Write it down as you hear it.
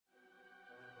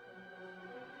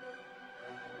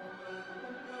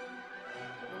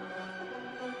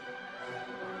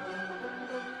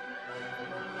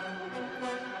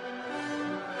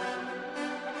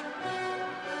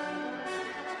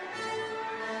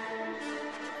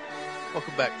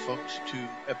Welcome back, folks, to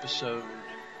episode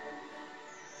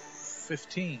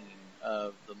 15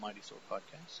 of the Mighty Thor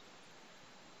Podcast.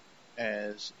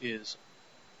 As is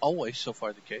always so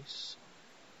far the case,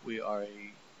 we are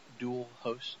a dual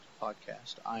host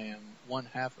podcast. I am one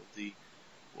half of the,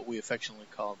 what we affectionately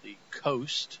call the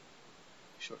Coast,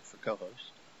 short for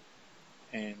co-host,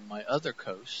 and my other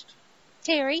coast,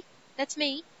 Terry, that's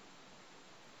me,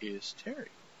 is Terry.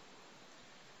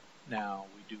 Now,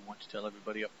 we do want to tell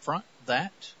everybody up front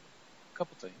that a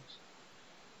couple things.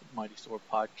 The Mighty Thor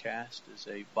Podcast is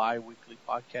a bi-weekly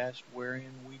podcast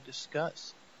wherein we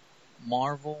discuss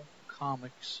Marvel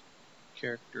Comics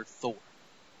character Thor.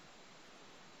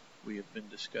 We have been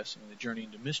discussing the Journey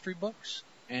into Mystery books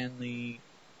and the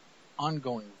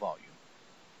ongoing volume.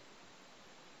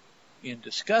 In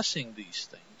discussing these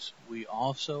things, we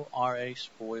also are a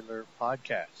spoiler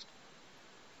podcast.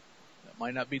 That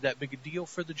might not be that big a deal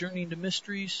for the Journey into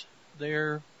Mysteries.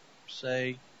 They're,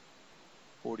 say,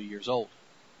 40 years old,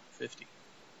 50.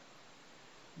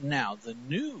 Now, the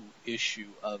new issue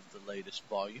of the latest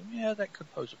volume, that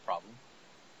could pose a problem.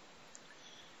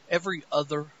 Every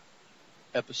other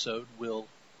episode will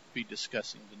be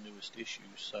discussing the newest issue,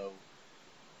 so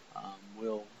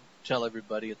we'll tell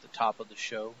everybody at the top of the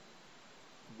show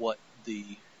what the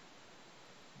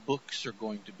books are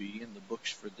going to be, and the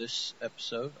books for this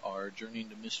episode are Journey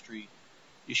into Mystery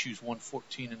issues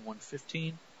 114 and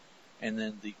 115, and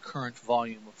then the current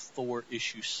volume of Thor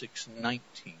issue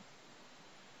 619.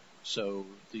 So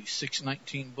the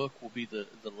 619 book will be the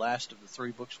last of the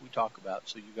three books we talk about,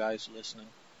 so you guys listening,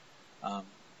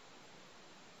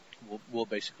 we'll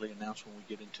basically announce when we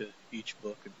get into each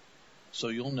book, and so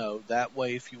you'll know. That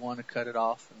way, if you want to cut it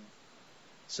off and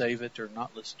save it or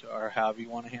not listen to, or however you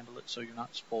want to handle it, so you're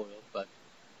not spoiled. But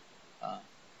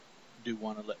do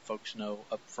want to let folks know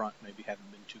up front. Maybe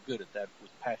haven't been too good at that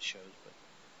with past shows, but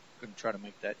going to try to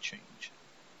make that change.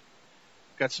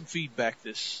 Got some feedback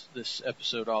this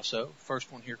episode also.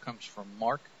 First one here comes from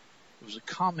Mark. It was a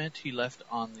comment he left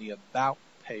on the About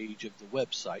page of the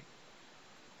website.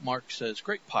 Mark says,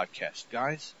 "Great podcast,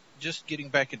 guys. Just getting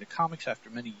back into comics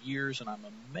after many years, and I'm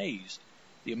amazed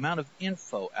the amount of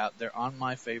info out there on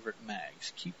my favorite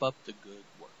mags. Keep up the good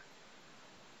work."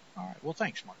 All right. Well,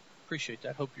 thanks, Mark. Appreciate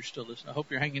that. Hope you're still listening. I hope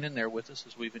you're hanging in there with us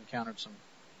as we've encountered some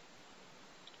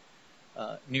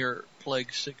near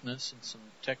plague sickness and some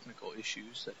technical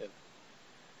issues that have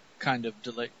kind of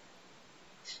delayed.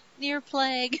 Near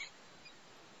plague.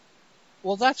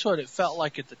 Well, that's what it felt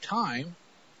like at the time.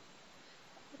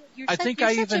 You're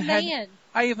such a man.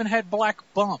 I even had black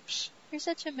bumps. You're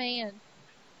such a man.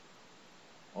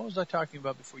 What was I talking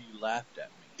about before you laughed at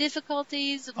me?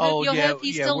 Difficulties. Oh, hope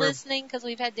he's still listening because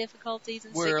we've had difficulties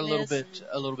and we're sickness.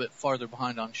 a little bit farther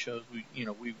behind on shows.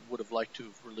 We would have liked to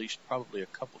have released probably a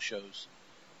couple shows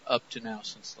up to now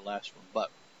since the last one, but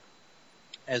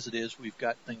as it is, we've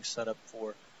got things set up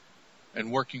for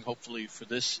and working hopefully for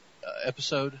this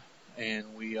episode,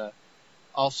 and we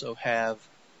also have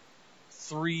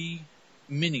 3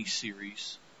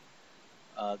 mini-series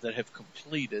that have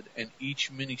completed, and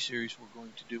each mini-series we're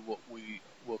going to do what we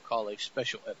will call a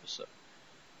special episode.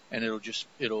 And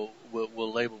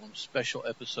we'll label them Special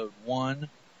Episode 1,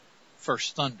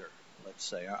 First Thunder, let's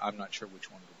say. I'm not sure which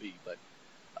one it'll be,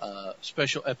 but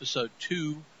Special Episode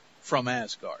 2, From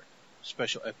Asgard.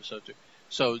 Special Episode 2.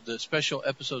 So the special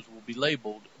episodes will be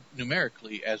labeled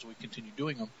numerically as we continue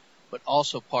doing them, but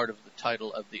also part of the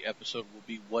title of the episode will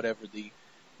be whatever the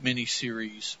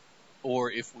mini-series, or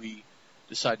if we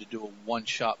decide to do a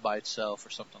one-shot by itself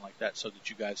or something like that, so that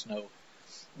you guys know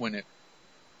when it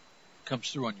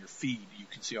comes through on your feed, you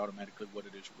can see automatically what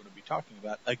it is we're going to be talking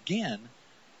about. Again,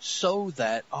 so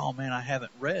that, oh man, I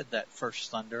haven't read that First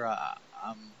Thunder. I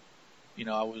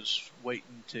was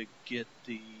waiting to get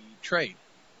the trade,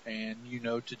 and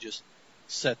to just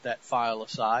set that file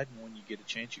aside, and when you get a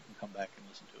chance, you can come back and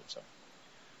listen to it. So,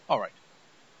 all right.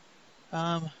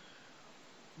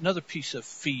 Another piece of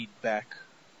feedback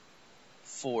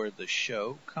for the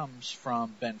show comes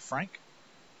from Ben Frank.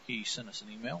 He sent us an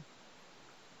email.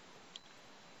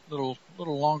 Little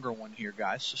longer one here,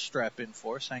 guys, so strap in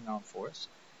for us, hang on for us.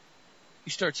 He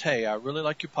starts, "Hey, I really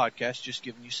like your podcast, just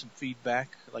giving you some feedback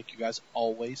like you guys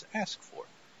always ask for.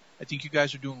 I think you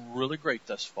guys are doing really great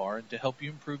thus far, and to help you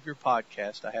improve your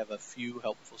podcast, I have a few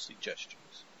helpful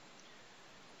suggestions.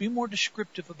 Be more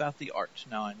descriptive about the art.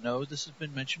 Now, I know this has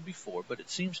been mentioned before, but it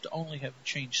seems to only have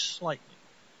changed slightly.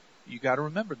 You got to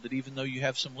remember that even though you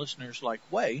have some listeners like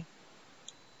Way,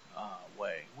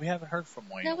 we haven't heard from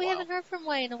Way in a while. No, we haven't heard from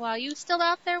Way in a while. You still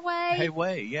out there, Way? Hey,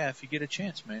 Way, yeah, if you get a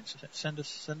chance, man, send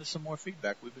us some more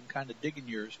feedback. We've been kind of digging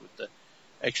yours with the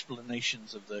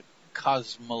explanations of the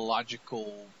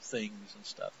cosmological things and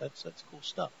stuff. That's cool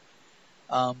stuff.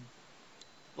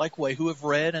 Like Way, who have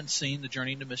read and seen the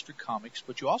Journey into Mystery comics,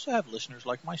 but you also have listeners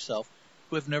like myself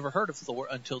who have never heard of Thor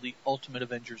until the Ultimate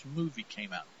Avengers movie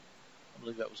came out. I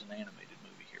believe that was an animated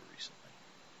movie here recently.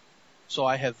 So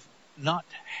I have not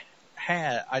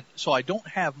so I don't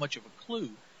have much of a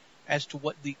clue as to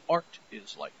what the art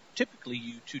is like. Typically,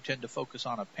 you two tend to focus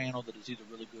on a panel that is either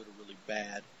really good or really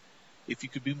bad. If you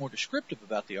could be more descriptive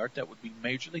about the art, that would be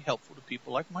majorly helpful to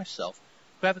people like myself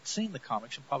who haven't seen the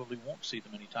comics and probably won't see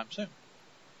them anytime soon.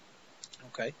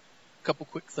 Okay, a couple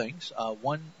quick things.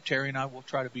 One, Terry and I will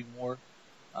try to be more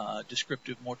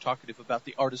descriptive, more talkative about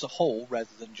the art as a whole rather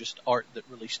than just art that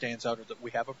really stands out or that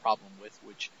we have a problem with,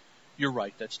 which you're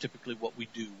right, that's typically what we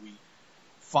do. We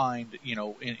find,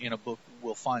 in a book,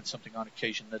 we'll find something on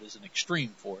occasion that is an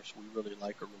extreme for us we really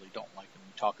like or really don't like, and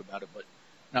we talk about it, but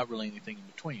not really anything in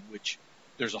between, which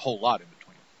there's a whole lot in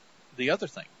between. The other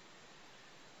thing,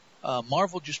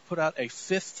 Marvel just put out a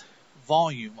 5th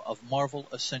volume of Marvel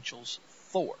Essentials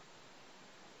Thor.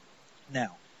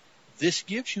 Now, this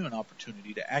gives you an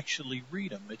opportunity to actually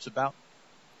read them. It's about,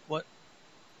 what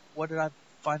did I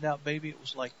find out, baby? It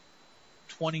was like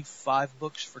 25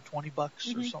 books for $20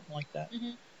 or something like that.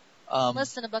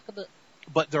 Less than $1 a book.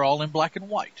 But they're all in black and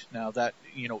white. Now that,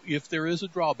 if there is a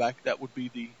drawback, that would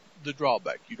be the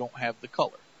drawback. You don't have the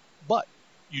color. But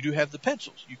you do have the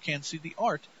pencils. You can see the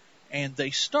art. And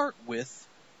they start with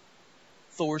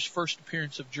Thor's first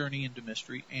appearance of Journey into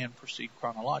Mystery and proceed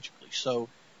chronologically. So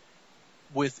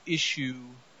with issue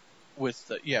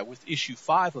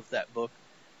 5 of that book,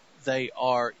 they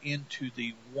are into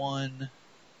the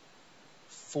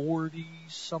 140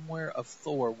 somewhere of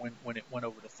Thor when it went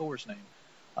over to Thor's name.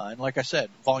 And like I said,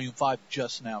 volume 5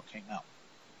 just now came out.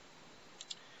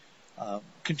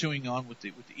 Continuing on with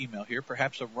the email here,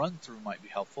 perhaps a run-through might be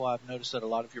helpful. I've noticed that a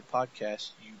lot of your podcasts,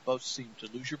 you both seem to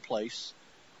lose your place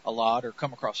a lot or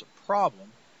come across a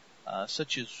problem,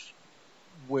 such as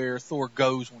where Thor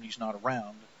goes when he's not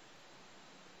around.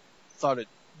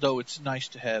 Though it's nice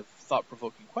to have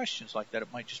thought-provoking questions like that,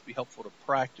 it might just be helpful to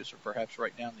practice or perhaps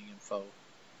write down the info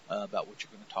about what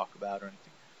you're going to talk about or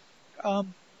anything.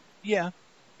 Yeah,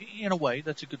 in a way,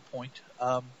 that's a good point.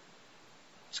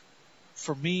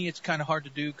 For me, it's kind of hard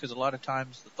to do because a lot of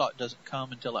times the thought doesn't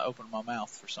come until I open my mouth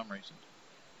for some reason.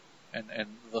 And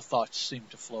the thoughts seem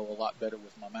to flow a lot better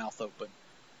with my mouth open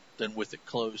than with it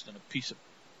closed and a piece of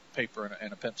paper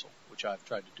and a pencil, which I've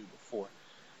tried to do before.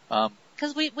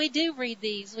 Because we do read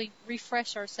these. We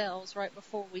refresh ourselves right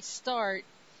before we start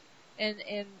and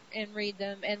read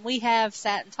them. And we have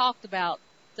sat and talked about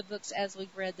the books as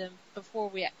we've read them before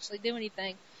we actually do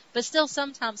anything. But still,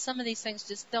 sometimes some of these things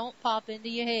just don't pop into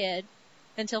your head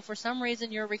until for some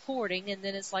reason you're recording, and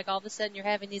then it's like all of a sudden you're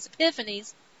having these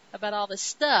epiphanies about all this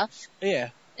stuff. Yeah.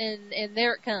 And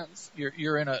there it comes.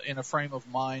 You're in a frame of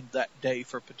mind that day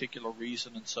for a particular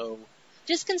reason, and so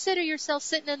just consider yourself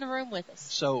sitting in the room with us.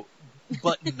 So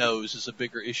button nose is a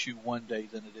bigger issue one day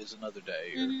than it is another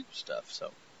day or stuff.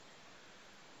 So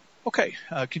okay,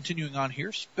 continuing on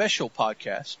here, special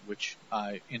podcast, which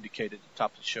I indicated at the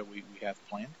top of the show we have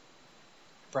planned.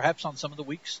 Perhaps on some of the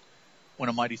weeks when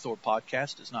a Mighty Thor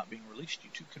podcast is not being released, you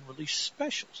two can release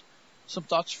specials. Some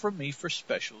thoughts from me for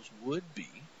specials would be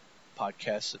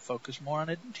podcasts that focus more on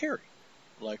Ed and Terry.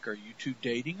 Like, are you two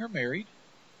dating or married?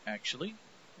 Actually,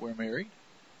 we're married.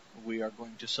 We are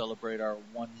going to celebrate our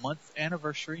 1-month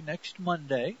anniversary next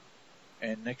Monday.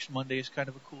 And next Monday is kind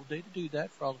of a cool day to do that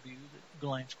for all of you that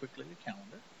glance quickly at the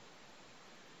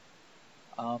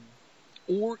calendar.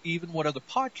 Or even what other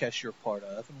podcasts you're a part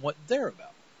of and what they're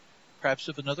about. Perhaps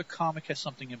if another comic has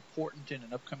something important in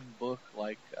an upcoming book,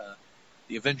 like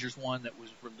the Avengers one that was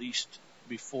released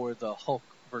before the Hulk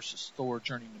versus Thor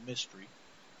Journey into Mystery.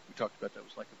 We talked about that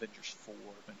was like Avengers 4,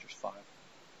 Avengers 5.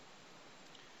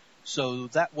 So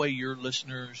that way your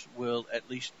listeners will at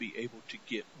least be able to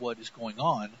get what is going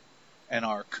on and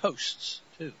our coasts,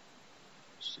 too.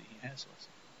 See, he has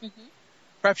listened.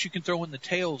 Perhaps you can throw in the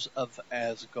Tales of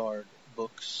Asgard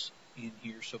books in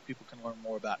here so people can learn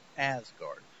more about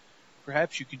Asgard.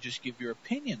 Perhaps you can just give your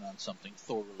opinion on something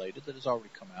Thor-related that has already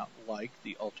come out, like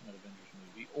the Ultimate Avengers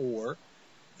movie or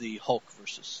the Hulk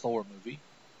versus Thor movie.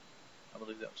 I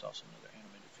believe that was also another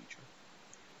animated feature.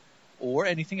 Or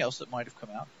anything else that might have come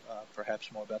out,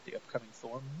 perhaps more about the upcoming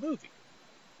Thor movie.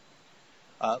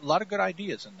 A lot of good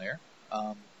ideas in there.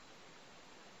 I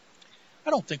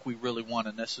don't think we really want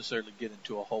to necessarily get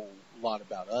into a whole lot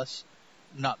about us.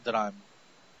 Not that I'm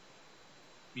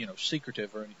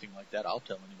secretive or anything like that. I'll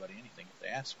tell anybody anything if they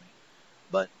ask me.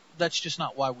 But that's just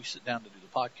not why we sit down to do the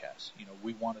podcast.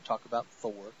 We want to talk about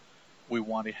Thor. We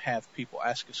want to have people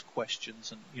ask us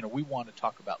questions, and we want to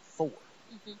talk about Thor.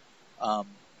 Mm-hmm.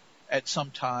 At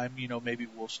some time, maybe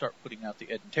we'll start putting out the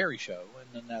Ed and Terry show, and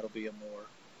then that'll be a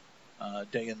more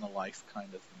day in the life kind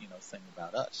of thing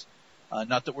about us.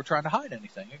 Not that we're trying to hide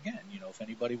anything. Again, if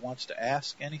anybody wants to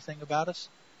ask anything about us,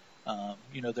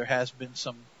 there has been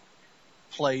some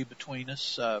play between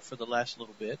us for the last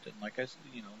little bit, and like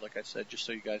I said, just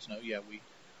so you guys know, yeah, we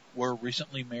were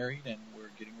recently married, and we're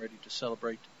getting ready to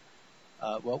celebrate.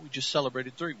 We just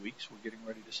celebrated 3 weeks. We're getting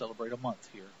ready to celebrate a month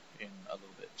here in a little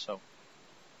bit. So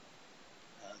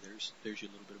there's you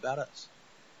a little bit about us.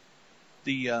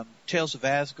 The Tales of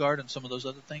Asgard and some of those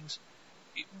other things,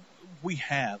 we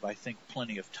have, I think,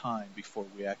 plenty of time before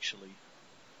we actually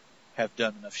have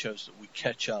done enough shows that we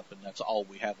catch up, and that's all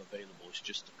we have available is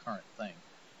just the current thing.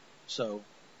 So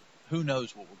who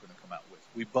knows what we're going to come out with.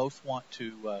 We both want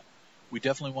to, we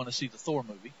definitely want to see the Thor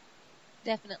movie.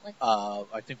 Definitely.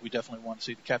 I think we definitely want to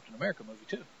see the Captain America movie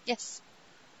too. Yes.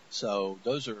 So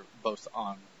those are both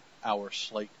on our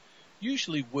slate.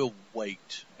 Usually we'll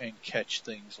wait and catch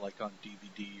things like on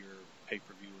DVD or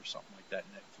pay-per-view or something like that,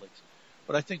 Netflix.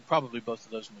 But I think probably both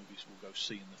of those movies we'll go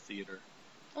see in the theater.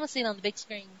 I want to see it on the big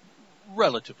screen.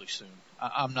 Relatively soon.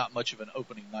 I'm not much of an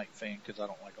opening night fan because I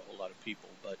don't like a whole lot of people,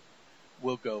 but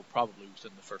we'll go probably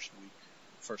within the first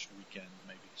weekend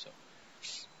maybe. So,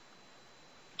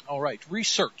 all right,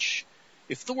 research.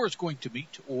 If Thor is going to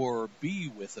meet or be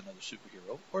with another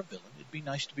superhero or villain, it'd be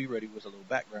nice to be ready with a little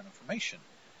background information.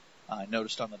 I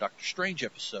noticed on the Doctor Strange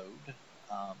episode,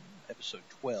 episode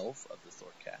 12 of the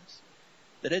Thorcast,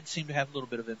 that Ed seemed to have a little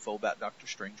bit of info about Doctor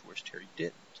Strange, whereas Terry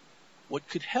didn't. What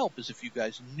could help is if you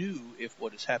guys knew if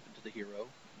what has happened to the hero,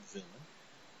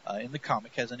 villain, in the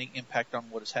comic has any impact on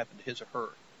what has happened to his or her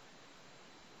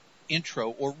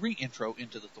intro or re-intro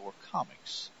into the Thor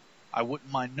comics. I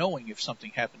wouldn't mind knowing if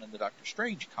something happened in the Doctor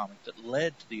Strange comic that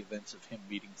led to the events of him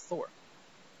meeting Thor.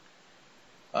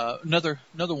 Another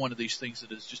one of these things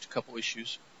that is just a couple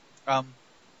issues.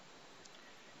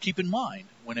 Keep in mind,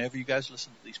 whenever you guys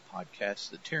listen to these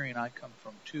podcasts, that Terry and I come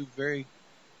from two very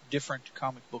different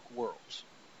comic book worlds.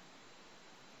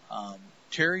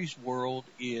 Terry's world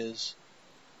is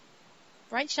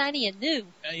bright, shiny, and new.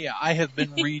 Yeah, I have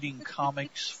been reading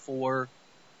comics for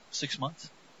 6 months.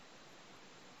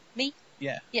 Me?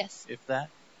 Yeah. Yes. If that.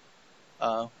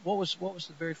 What was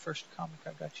the very first comic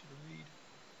I got you to read?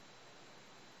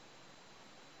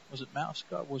 Was it Mouse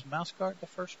Guard? Was Mouse Guard the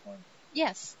first one?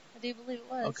 Yes, I do believe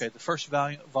it was. Okay, the first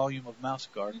volume of Mouse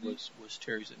Guard was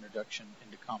Terry's introduction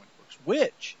into comic books,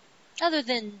 which... Other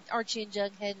than Archie and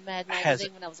Jughead and Mad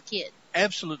Magazine when I was a kid.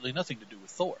 Absolutely nothing to do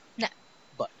with Thor. No.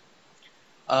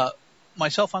 But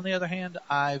myself, on the other hand,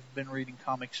 I've been reading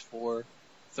comics for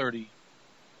 30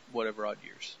 whatever odd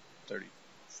years.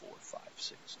 34, 5,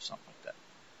 6, something like that.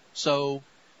 So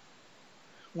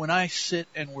when I sit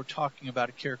and we're talking about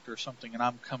a character or something and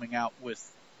I'm coming out with,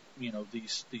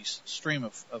 these stream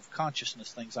of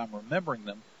consciousness things, I'm remembering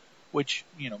them, which,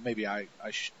 maybe I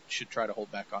should try to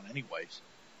hold back on anyways.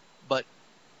 But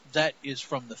that is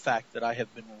from the fact that I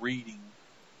have been reading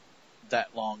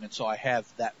that long, and so I have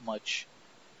that much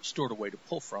stored away to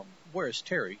pull from, whereas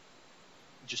Terry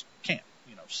just can't.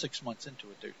 6 months into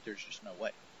it, there's just no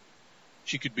way.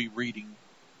 She could be reading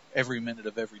every minute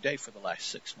of every day for the last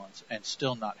 6 months and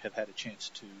still not have had a chance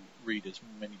to read as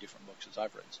many different books as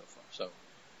I've read so far.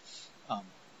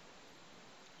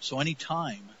 So any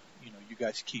time, you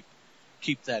guys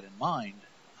keep that in mind.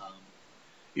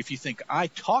 If you think I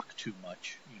talk too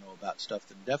much, about stuff,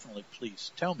 then definitely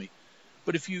please tell me.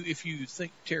 But if you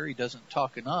think Terry doesn't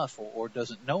talk enough or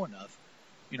doesn't know enough,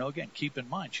 again, keep in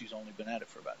mind she's only been at it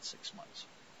for about 6 months.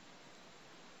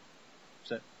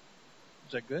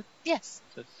 Is that good? Yes.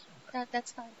 Okay.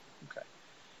 That's fine. Okay.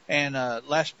 And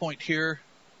last point here,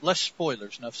 less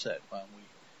spoilers, enough said.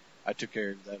 I took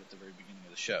care of that at the very beginning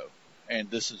of the show. And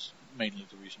this is mainly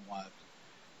the reason why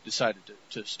I've decided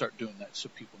to start doing that, so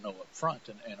people know up front,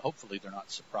 and hopefully they're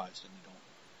not surprised and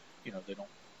they don't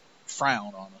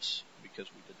frown on us because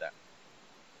we did that.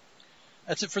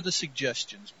 That's it for the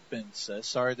suggestions, Ben says.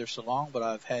 Sorry they're so long, but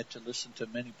I've had to listen to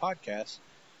many podcasts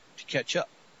to catch up.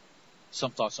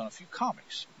 Some thoughts on a few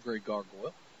comics. Grey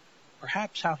Gargoyle.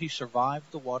 Perhaps how he survived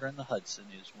the water in the Hudson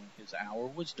is when his hour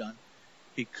was done,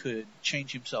 he could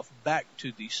change himself back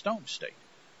to the stone state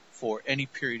for any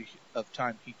period of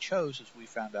time he chose, as we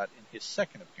found out in his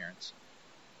second appearance.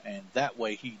 And that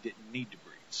way he didn't need to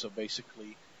breathe. So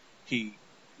basically, he,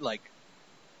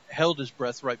 held his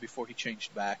breath right before he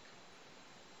changed back,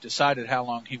 decided how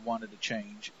long he wanted to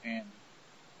change, and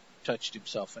touched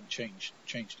himself and changed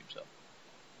himself.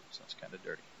 Sounds kind of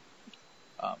dirty.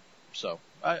 So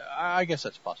I guess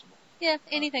that's possible. Yeah,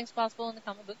 anything's possible in the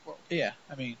comic book world. Yeah,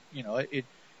 I mean,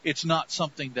 it's not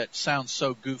something that sounds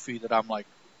so goofy that I'm like,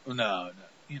 no,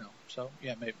 so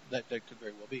yeah, maybe that could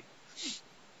very well be.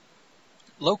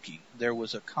 Loki, there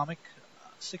was a comic,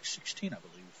 616, I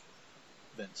believe,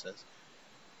 Ben says,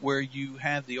 where you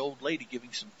have the old lady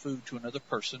giving some food to another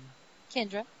person.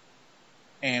 Kendra.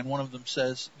 And one of them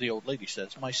says, the old lady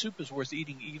says, my soup is worth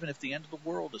eating even if the end of the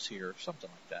world is here, or something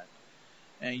like that.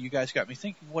 And you guys got me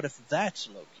thinking, what if that's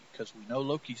Loki? Because we know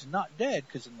Loki's not dead,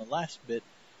 because in the last bit,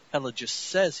 Hela just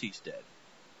says he's dead.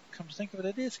 Come to think of it,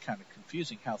 it is kind of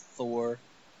confusing how Thor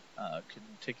can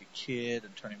take a kid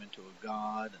and turn him into a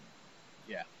god. And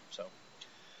yeah, so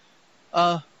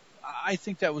I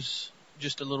think that was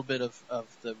just a little bit of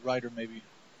the writer maybe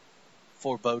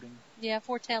foreboding. Yeah,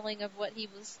 foretelling of what he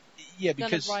was going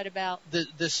to write about.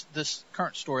 This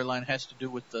current storyline has to do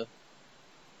with the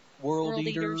world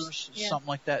eaters, yeah. Something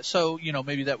like that. So,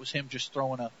 maybe that was him just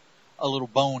throwing a little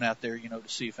bone out there, to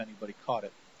see if anybody caught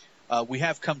it. We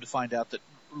have come to find out that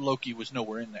Loki was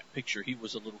nowhere in that picture. He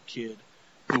was a little kid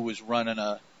who was running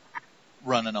a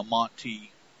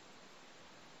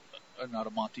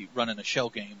shell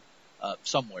game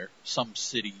somewhere, some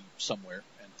city somewhere,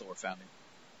 and Thor found him.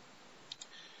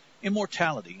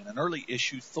 Immortality. In an early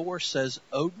issue, Thor says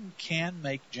Odin can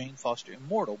make Jane Foster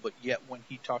immortal, but yet when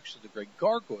he talks to the Great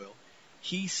Gargoyle,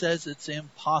 he says it's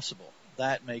impossible.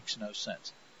 That makes no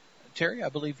sense. Terry, I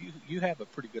believe you have a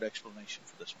pretty good explanation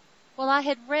for this one. Well, I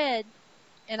had read,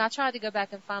 and I tried to go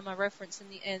back and find my reference,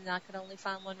 and I could only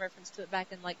find one reference to it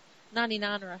back in like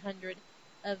 99 or 100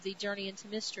 of the Journey into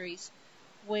Mysteries,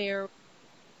 where...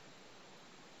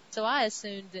 So I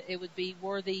assumed that it would be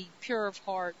worthy, pure of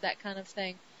heart, that kind of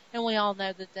thing. And we all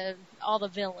know that all the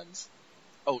villains,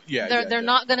 they're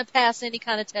not going to pass any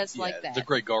kind of test like that. The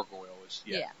Great Gargoyle is,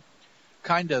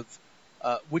 kind of,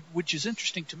 which is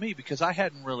interesting to me because I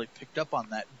hadn't really picked up on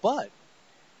that, but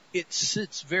it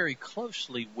sits very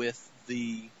closely with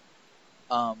the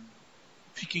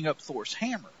picking up Thor's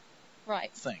hammer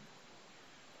thing.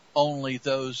 Only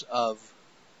those of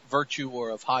virtue or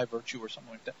of high virtue or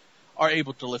something like that are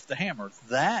able to lift the hammer.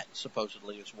 That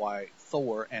supposedly is why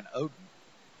Thor and Odin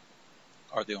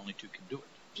are the only two can do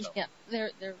it. So. Yeah,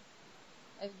 they're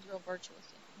real virtuous.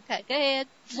 Okay, go ahead.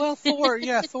 Well,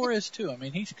 Thor is too. I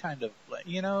mean, he's kind of,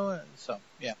 so,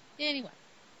 yeah. Anyway.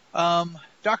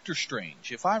 Doctor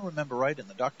Strange. If I remember right, in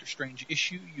the Doctor Strange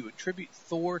issue, you attribute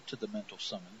Thor to the mental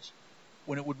summons,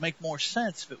 when it would make more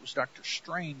sense if it was Doctor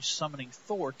Strange summoning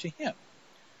Thor to him.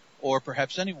 Or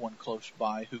perhaps anyone close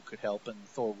by who could help, and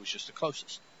Thor was just the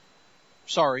closest.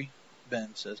 Sorry,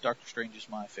 Ben says, Doctor Strange is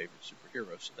my favorite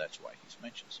superhero, so that's why he's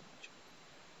mentioned so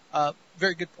much.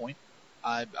 Very good point.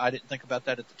 I didn't think about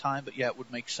that at the time, but yeah, it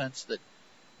would make sense that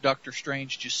Doctor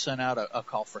Strange just sent out a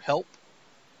call for help,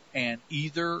 and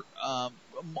either,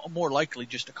 more likely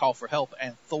just a call for help,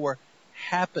 and Thor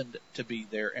happened to be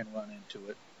there and run into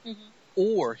it,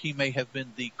 or he may have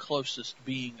been the closest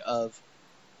being of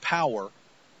power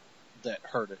that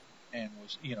heard it, and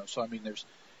was, so I mean, there's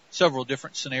several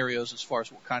different scenarios as far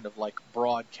as what kind of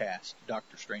broadcast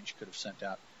Doctor Strange could have sent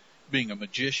out. Being a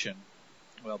magician,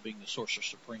 being the Sorcerer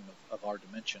Supreme of our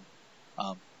dimension,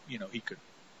 he could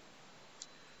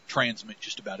transmit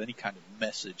just about any kind of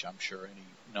message, I'm sure, any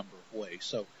number of ways.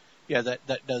 So, yeah,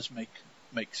 that does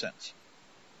make sense.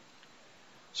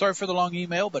 Sorry for the long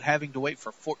email, but having to wait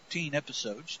for 14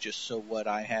 episodes just so what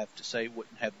I have to say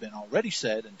wouldn't have been already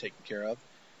said and taken care of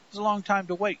is a long time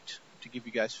to wait to give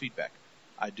you guys feedback.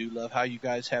 I do love how you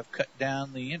guys have cut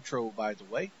down the intro, by the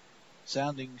way.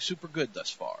 Sounding super good thus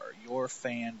far. Your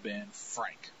fan, Ben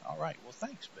Frank. All right. Well,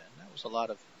 thanks, Ben. That was a lot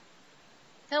of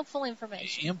helpful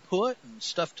information, input, and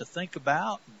stuff to think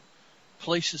about, and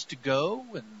places to go,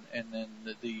 and then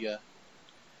the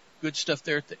good stuff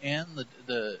there at the end.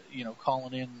 The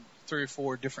calling in 3 or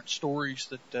 4 different stories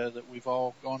that we've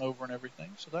all gone over and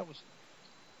everything. So that was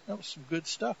some good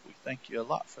stuff. We thank you a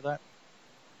lot for that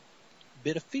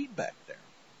bit of feedback there.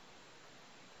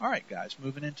 All right, guys,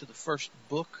 moving into the first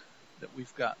book that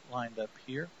we've got lined up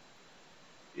here.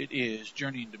 It is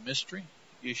Journey into Mystery,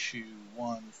 issue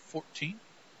 114.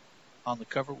 On the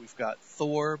cover, we've got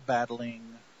Thor battling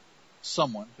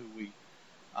someone who we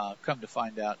come to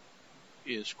find out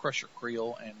is Crusher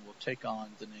Creel and will take on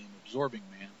the name Absorbing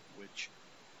Man, which,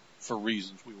 for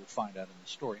reasons we will find out in the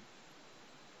story.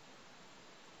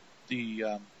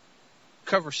 The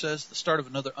cover says, the start of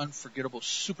another unforgettable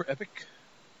super epic,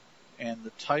 and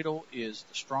the title is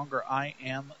The Stronger I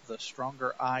Am, the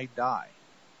Stronger I Die.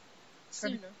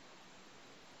 Sooner.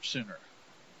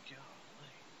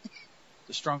 Golly.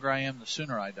 The stronger I am, the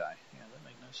sooner I die. Yeah, that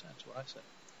made no sense what I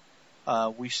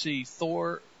said. We see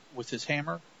Thor with his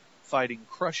hammer fighting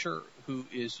Crusher, who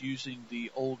is using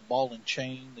the old ball and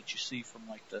chain that you see from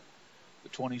like the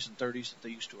 20s and 30s that they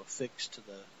used to affix to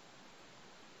the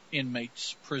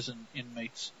prison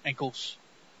inmates' ankles.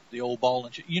 The old ball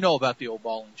and chain. You know about the old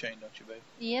ball and chain, don't you, babe?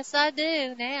 Yes, I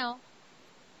do now.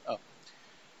 Oh.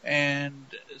 And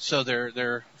so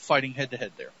they're fighting head to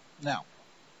head there. Now,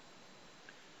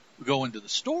 we go into the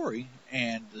story,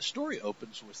 and the story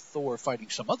opens with Thor fighting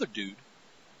some other dude,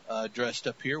 dressed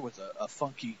up here with a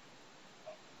funky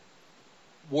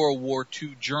World War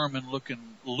II German-looking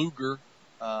Luger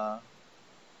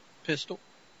pistol,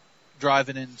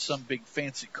 driving in some big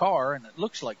fancy car, and it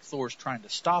looks like Thor's trying to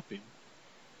stop him.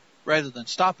 Rather than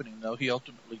stopping him, though, he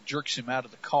ultimately jerks him out of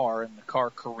the car, and the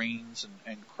car careens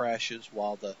and crashes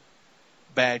while the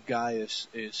bad guy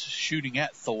is shooting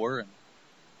at Thor, and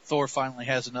Thor finally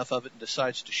has enough of it and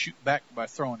decides to shoot back by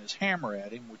throwing his hammer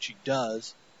at him, which he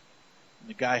does, and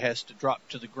the guy has to drop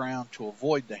to the ground to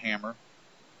avoid the hammer.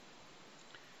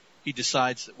 He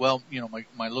decides that, well, you know,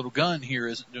 my little gun here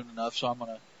isn't doing enough, so I'm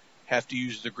going to have to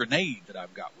use the grenade that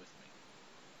I've got with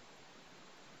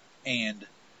me. And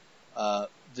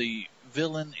the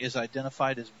villain is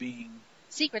identified as being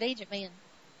Secret Agent Man.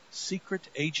 Secret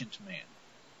Agent Man.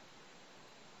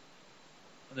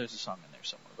 Well, there's a song in there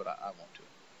somewhere, but I won't do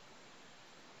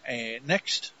it. And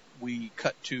next, we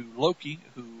cut to Loki,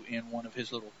 who in one of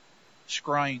his little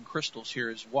scrying crystals here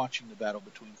is watching the battle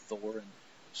between Thor and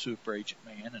Super Agent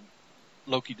Man, and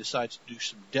Loki decides to do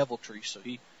some deviltry, so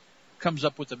he comes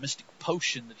up with a mystic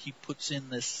potion that he puts in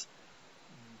this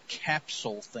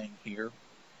capsule thing here,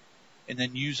 and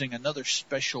then using another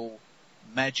special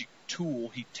magic tool,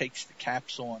 he takes the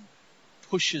capsule and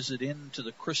pushes it into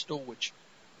the crystal, which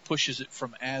pushes it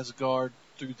from Asgard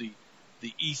through the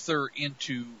ether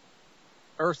into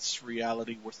Earth's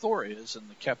reality where Thor is, and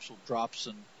the capsule drops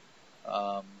and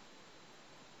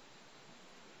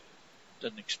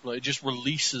doesn't explode. It just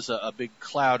releases a big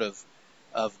cloud of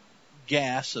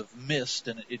gas, of mist,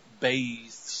 and it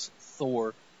bathes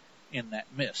Thor in that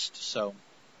mist. So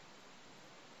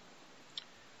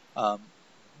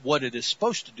what it is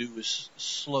supposed to do is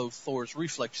slow Thor's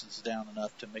reflexes down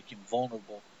enough to make him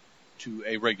vulnerable to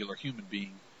a regular human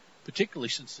being, particularly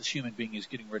since this human being is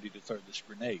getting ready to throw this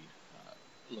grenade.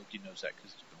 Loki knows that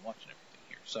because he's been watching everything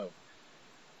here. So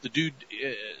the dude,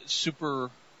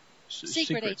 Secret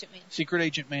Agent Man. Secret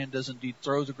Agent Man does indeed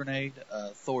throw the grenade.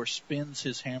 Thor spins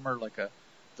his hammer like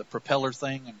the propeller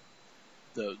thing, and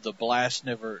the blast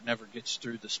never gets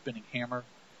through the spinning hammer.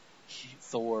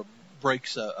 Thor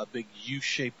breaks a big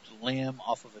U-shaped limb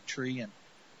off of a tree and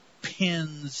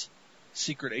pins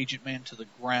Secret Agent Man to the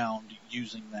ground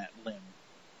using that limb.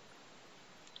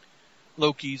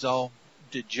 Loki's all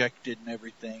dejected and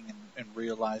everything, and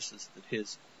realizes that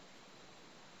his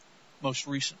most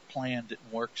recent plan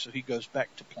didn't work, so he goes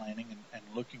back to planning and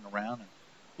looking around, and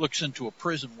looks into a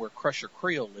prison where Crusher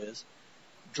Creel is,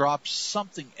 drops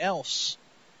something else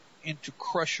into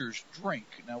Crusher's drink.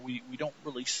 Now, we don't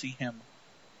really see him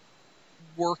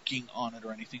working on it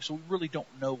or anything, so we really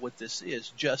don't know what this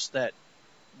is, just that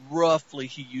roughly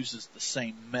he uses the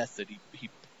same method. He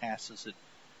passes it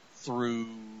through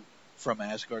from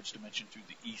Asgard's dimension through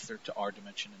the ether to our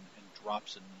dimension and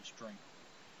drops it in his drink.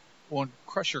 When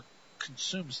Crusher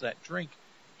consumes that drink,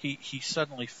 he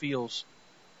suddenly feels,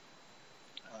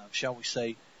 shall we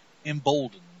say,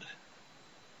 emboldened.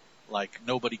 Like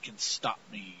nobody can stop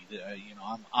me.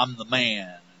 I'm the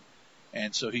man.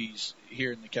 And so he's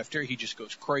here in the cafeteria. He just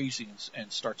goes crazy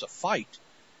and starts a fight,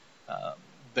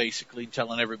 basically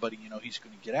telling everybody, he's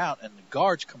going to get out. And the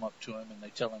guards come up to him and they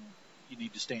tell him, you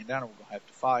need to stand down or we're going to have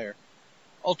to fire.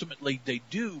 Ultimately, they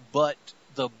do, but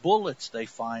the bullets they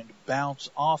find bounce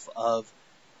off of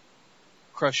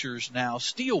Crusher's now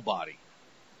steel body.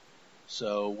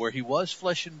 So where he was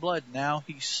flesh and blood, now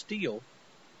he's steel.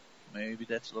 Maybe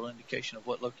that's a little indication of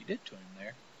what Loki did to him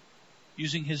there.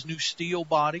 Using his new steel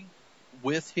body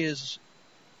with his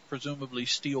presumably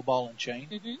steel ball and chain.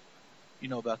 Mm-hmm. You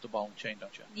know about the ball and chain,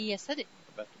 don't you? Yes, I do.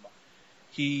 About the ball.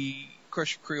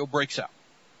 Crusher Creel breaks out.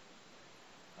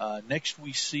 Next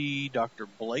we see Dr.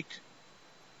 Blake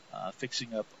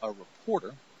fixing up a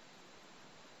reporter.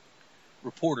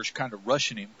 Reporter's kind of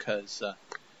rushing him because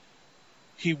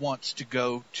he wants to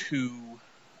go to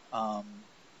the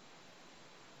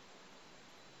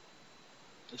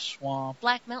swamp.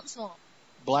 Black Mountain Swamp.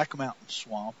 Black Mountain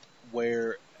Swamp,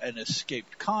 where an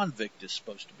escaped convict is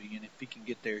supposed to be, and if he can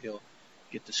get there, he'll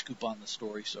get the scoop on the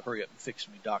story. So hurry up and fix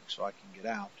me, Doc, so I can get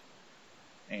out.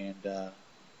 And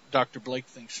Dr. Blake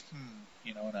thinks,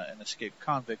 an escaped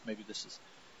convict, maybe this is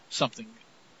something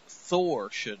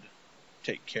Thor should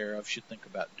take care of, should think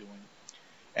about doing.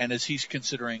 And as he's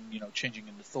considering, changing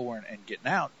into Thor and getting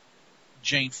out,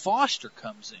 Jane Foster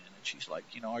comes in and she's like,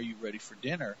 are you ready for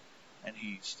dinner? And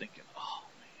he's thinking, oh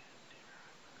man, dinner,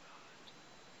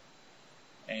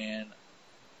 I forgot. And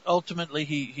ultimately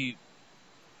he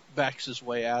backs his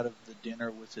way out of the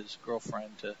dinner with his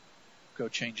girlfriend to go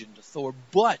change into Thor.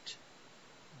 But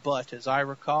as I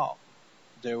recall,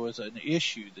 there was an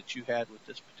issue that you had with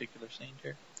this particular scene,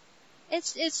 Terry.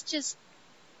 It's just,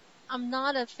 I'm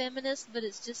not a feminist, but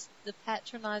it's just the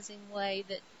patronizing way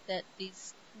that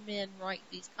these men write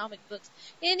these comic books.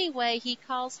 Anyway, he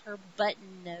calls her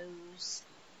button nose,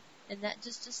 and that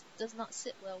just does not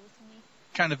sit well with me.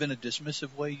 Kind of in a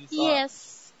dismissive way, you thought?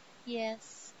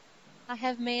 Yes. I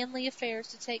have manly affairs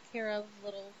to take care of,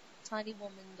 little tiny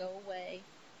woman, go away.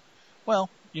 Well,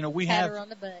 we Pat have her on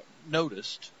the butt.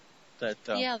 noticed that.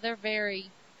 Yeah, they're very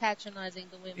patronizing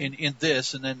to women. In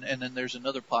this, and then there's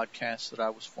another podcast that I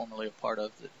was formerly a part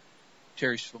of that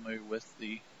Terry's familiar with,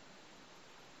 the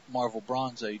Marvel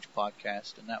Bronze Age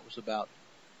podcast, and that was about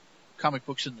comic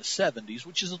books in the 70s,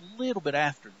 which is a little bit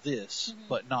after this,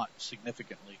 but not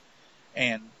significantly.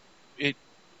 And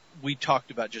we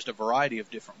talked about just a variety of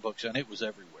different books, and it was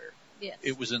everywhere. Yes.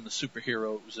 It was in the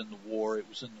superhero, it was in the war, it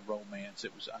was in the romance,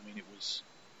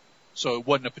 so it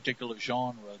wasn't a particular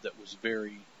genre that was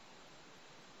very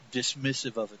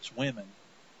dismissive of its women.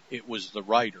 It was the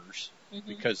writers,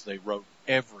 because they wrote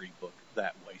every book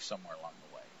that way somewhere along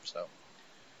the way. So,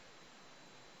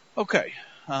 okay.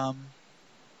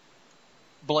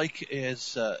 Blake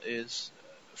is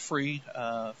free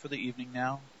for the evening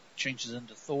now, changes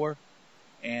into Thor,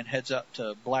 and heads out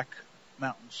to Black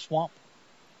Mountain Swamp.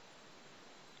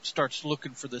 Starts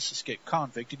looking for this escaped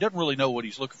convict. He doesn't really know what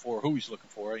he's looking for or who he's looking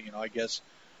for. I guess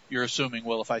you're assuming,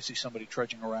 well, if I see somebody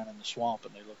trudging around in the swamp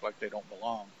and they look like they don't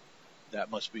belong, that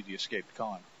must be the escaped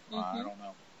con. I don't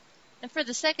know. And for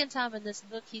the second time in this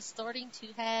book, he's starting to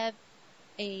have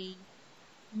a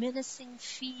menacing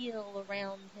feel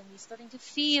around him. He's starting to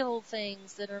feel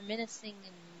things that are menacing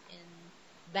and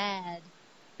bad.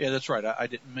 Yeah, that's right. I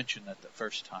didn't mention that the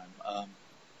first time.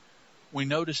 We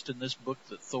noticed in this book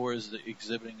that Thor is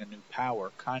exhibiting a new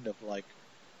power, kind of like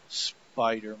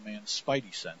Spider-Man's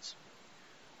Spidey sense.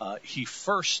 He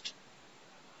first,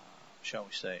 shall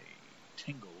we say,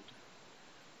 tingled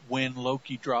when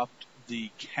Loki dropped the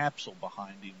capsule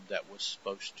behind him that was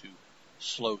supposed to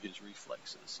slow his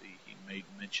reflexes. He made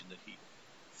mention that he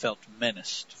felt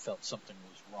menaced, felt something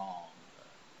was wrong.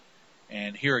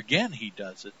 And here again he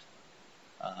does it,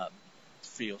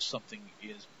 feels something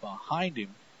is behind him,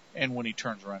 and when he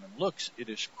turns around and looks, it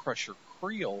is Crusher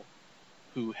Creel,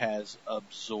 who has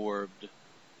absorbed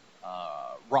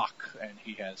rock, and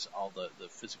he has all the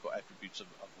physical attributes of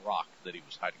rock that he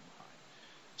was hiding behind.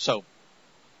 So,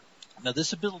 now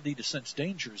this ability to sense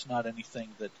danger is not anything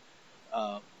that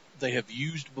they have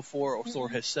used before or Thor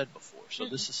has said before. So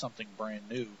this is something brand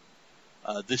new.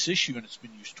 This issue, and it's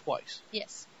been used twice.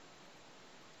 Yes.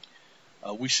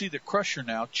 We see that Crusher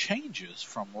now changes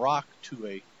from rock to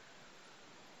a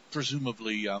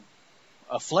presumably a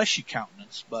fleshy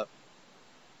countenance, but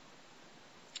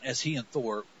as he and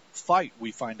Thor fight,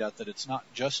 we find out that it's not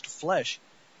just flesh,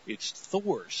 it's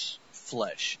Thor's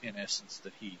flesh, in essence,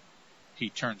 that he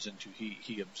turns into.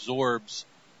 He absorbs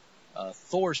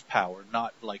Thor's power,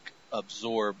 not like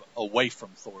absorb away from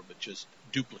Thor, but just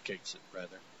duplicates it,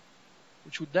 rather.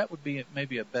 That would be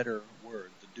maybe a better word,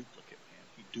 the duplicate man.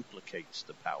 He duplicates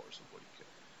the powers of what he could.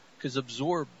 Because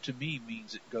absorb, to me,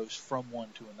 means it goes from one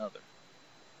to another.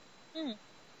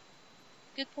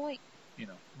 Good point.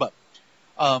 But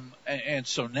and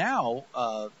so now,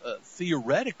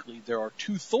 theoretically, there are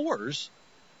two Thors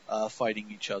fighting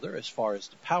each other as far as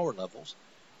the power levels.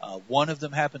 One of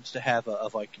them happens to have a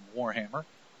Viking warhammer.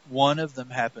 One of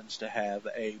them happens to have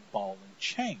a ball and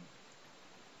chain.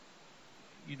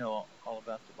 You know all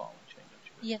about the ball and chain, don't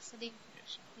you? Yes, I do.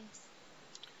 Yes.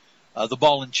 The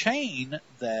ball and chain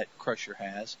that Crusher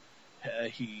has,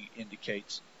 he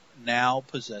indicates, now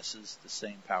possesses the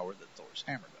same power that Thor's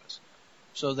hammer does.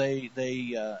 So they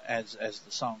as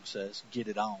the song says, get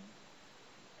it on.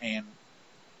 And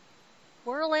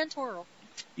whirl and twirl.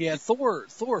 Yeah,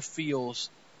 Thor feels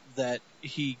that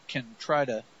he can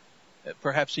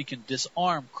perhaps he can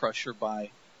disarm Crusher by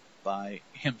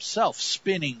himself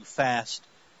spinning fast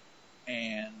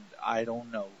and, I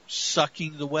don't know,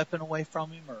 sucking the weapon away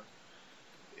from him or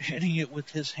hitting it with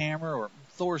his hammer, or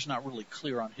Thor's not really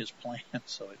clear on his plan.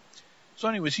 So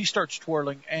anyways, he starts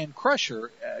twirling, and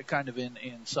Crusher, kind of in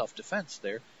self-defense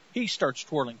there, he starts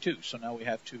twirling too. So now we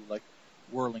have two, like,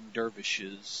 whirling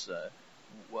dervishes,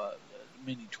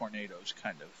 mini tornadoes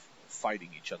kind of fighting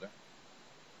each other.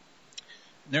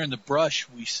 There in the brush,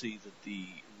 we see that the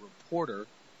reporter,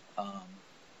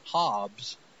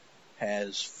 Hobbs,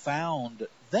 has found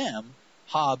them,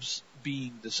 Hobbs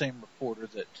being the same reporter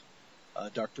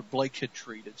that Dr. Blake had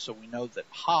treated. So we know that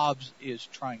Hobbs is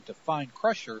trying to find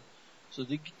Crusher so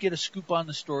they can get a scoop on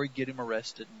the story, get him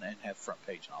arrested, and have front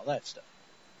page and all that stuff.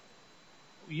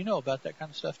 You know about that kind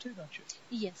of stuff too, don't you?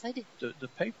 Yes, I do. The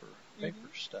paper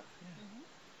stuff.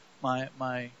 Yeah.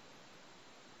 My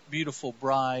beautiful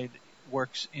bride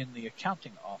works in the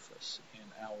accounting office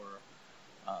in our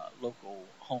local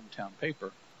hometown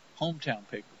paper,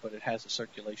 but it has a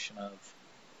circulation of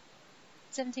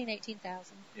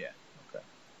 18,000. Yeah. Okay.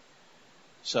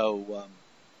 So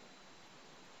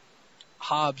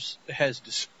Hobbs has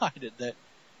decided that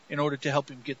in order to help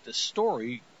him get this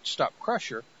story, stop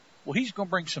Crusher, well, he's going to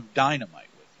bring some dynamite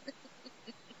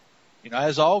with him.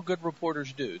 As all good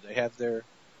reporters do, they have their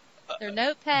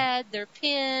notepad, their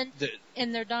pen,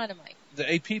 and their dynamite.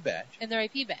 The AP badge. And their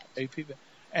AP badge.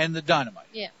 And the dynamite.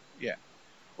 Yeah. Yeah.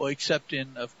 Well, except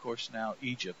in, of course, now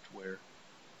Egypt, where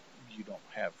you don't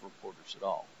have reporters at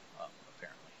all,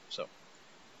 apparently. So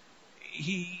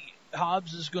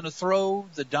Hobbs is going to throw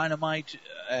the dynamite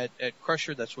at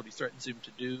Crusher. That's what he threatens him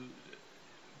to do.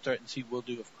 Threatens he will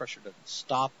do if Crusher doesn't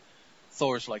stop.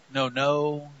 Thor's like,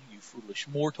 no, you foolish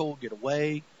mortal, get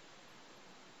away.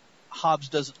 Hobbs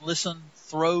doesn't listen,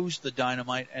 throws the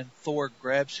dynamite, and Thor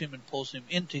grabs him and pulls him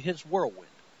into his whirlwind.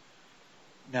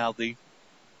 Now, the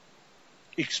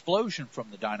explosion from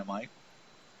the dynamite,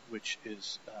 which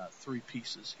is 3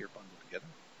 pieces here bundled together,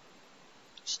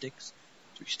 3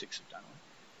 sticks of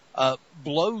dynamite,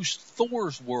 blows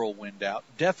Thor's whirlwind out,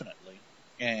 definitely.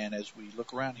 And as we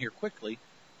look around here quickly,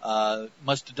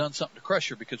 must have done something to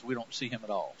Crusher because we don't see him at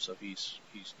all. So he's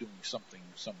doing something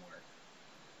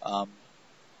somewhere.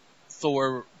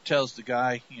 Thor tells the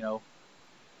guy,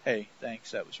 hey,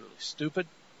 thanks, that was really stupid.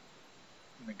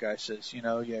 And the guy says,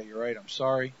 yeah, you're right, I'm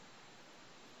sorry.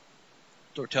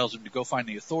 Thor tells him to go find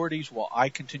the authorities while I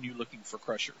continue looking for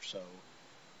Crusher. So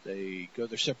they go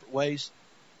their separate ways.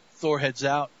 Thor heads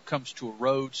out, comes to a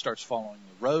road, starts following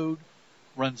the road,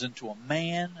 runs into a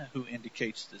man who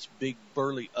indicates this big,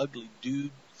 burly, ugly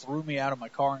dude threw me out of my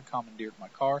car and commandeered my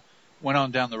car. Went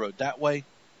on down the road that way.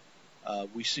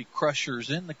 We see Crusher's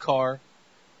in the car,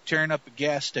 tearing up a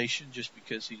gas station just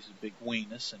because he's a big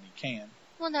weenus and he can.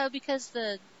 Well, no, because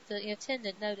the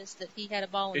attendant noticed that he had a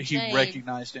ball and chain. He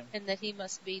recognized him. And that he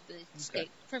must be the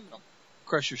escaped criminal.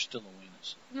 Crusher's still a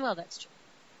weenus. Well, that's true.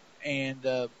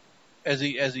 And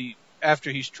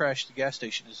after he's trashed the gas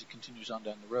station, as he continues on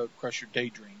down the road, Crusher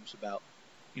daydreams about,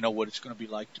 what it's going to be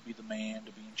like to be the man,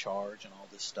 to be in charge, and all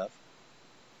this stuff.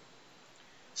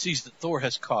 Sees that Thor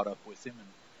has caught up with him, and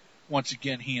once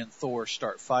again, he and Thor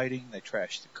start fighting. They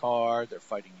trash the car. They're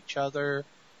fighting each other.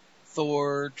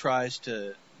 Thor tries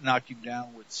to knock him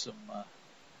down with some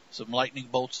lightning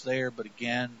bolts there, but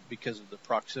again, because of the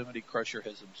proximity, Crusher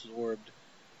has absorbed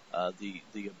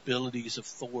the abilities of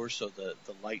Thor, so the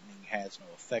lightning has no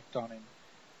effect on him.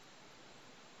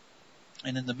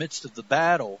 And in the midst of the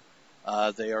battle,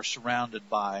 they are surrounded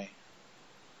by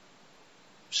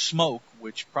smoke,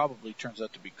 which probably turns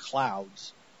out to be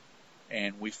clouds.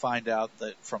 And we find out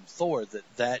that from Thor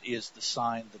that is the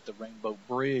sign that the Rainbow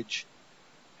Bridge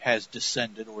has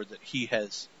descended, or that he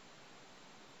has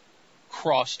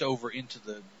crossed over into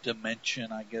the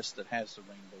dimension, I guess, that has the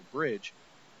Rainbow Bridge,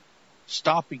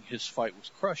 stopping his fight with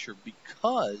Crusher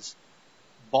because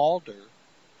Balder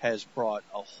has brought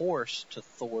a horse to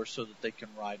Thor so that they can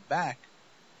ride back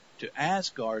to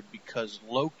Asgard because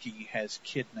Loki has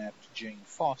kidnapped Jane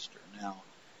Foster. Now,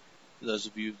 for those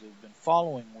of you that have been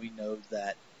following, we know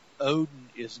that Odin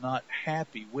is not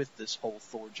happy with this whole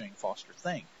Thor-Jane Foster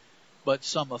thing. But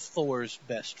some of Thor's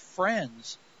best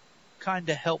friends kind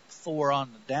of help Thor on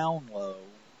the down low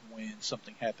when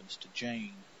something happens to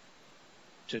Jane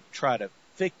to try to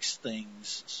fix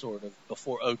things sort of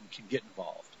before Odin can get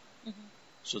involved. Mm-hmm.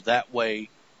 So that way,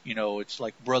 it's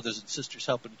like brothers and sisters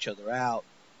helping each other out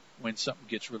when something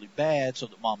gets really bad so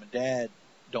that mom and dad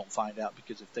don't find out,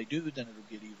 because if they do, then it'll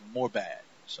get even more bad.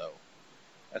 So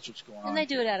that's what's going on. And they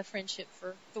do it out of friendship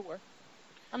for Thor.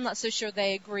 I'm not so sure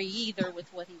they agree either with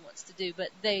what he wants to do, but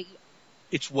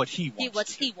it's what he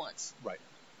wants. He wants. Right.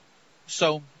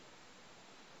 So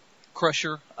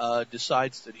Crusher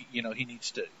decides that he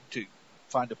needs to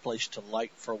find a place to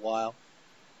light for a while,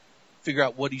 figure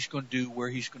out what he's going to do, where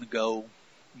he's going to go,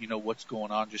 what's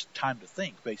going on, just time to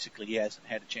think. Basically, he hasn't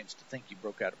had a chance to think. He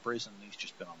broke out of prison and he's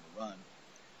just been on the run.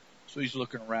 So he's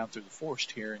looking around through the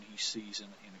forest here, and he sees in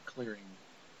a clearing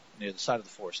near the side of the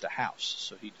forest a house.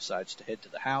 So he decides to head to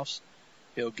the house.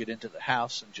 He'll get into the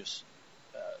house and just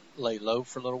lay low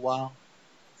for a little while.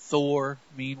 Thor,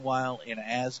 meanwhile, in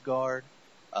Asgard,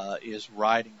 is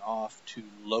riding off to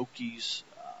Loki's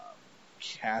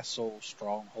castle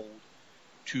stronghold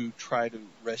to try to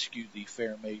rescue the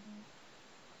fair maiden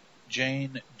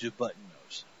Jane de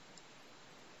Button-Nose.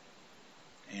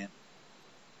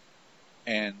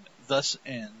 And thus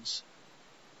ends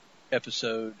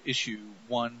issue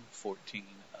 114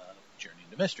 of Journey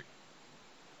into Mystery.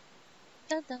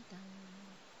 Dun, dun, dun.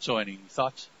 So, any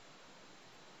thoughts?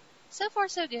 So far,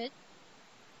 so good.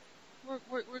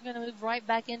 We're going to move right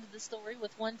back into the story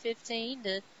with 115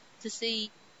 to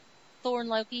see Thor and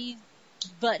Loki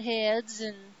butt heads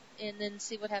and then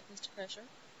see what happens to Crusher.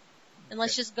 And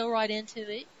let's just go right into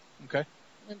it. Okay.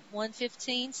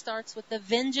 115 starts with the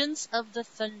vengeance of the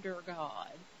Thunder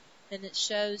God. And it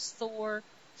shows Thor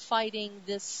fighting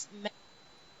this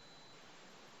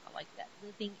I like that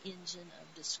living engine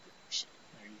of destruction.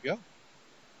 There you go.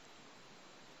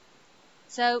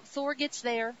 So Thor gets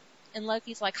there, and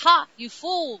Loki's like, "Ha! You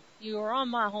fool! You are on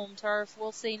my home turf.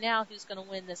 We'll see now who's going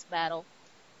to win this battle.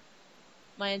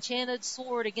 My enchanted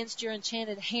sword against your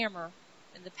enchanted hammer,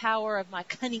 and the power of my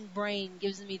cunning brain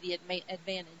gives me the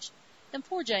advantage." And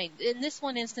poor Jane, in this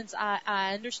one instance,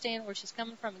 I understand where she's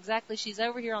coming from exactly. She's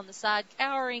over here on the side,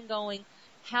 cowering, going,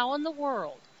 how in the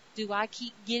world do I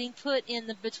keep getting put in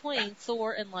the between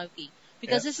Thor and Loki?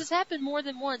 Because this has happened more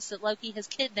than once that Loki has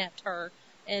kidnapped her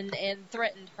and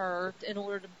threatened her in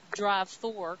order to drive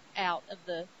Thor out of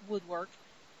the woodwork.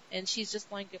 And she's just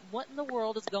like, what in the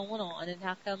world is going on? And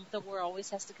how come Thor always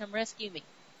has to come rescue me?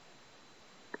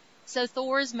 So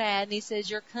Thor is mad, and he says,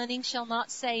 your cunning shall not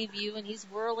save you. And he's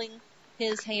whirling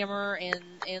his hammer,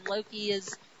 and Loki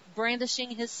is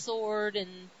brandishing his sword, and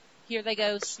here they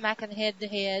go smacking head to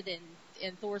head,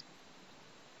 and Thor's,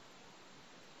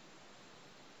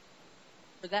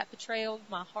 for that betrayal,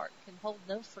 my heart can hold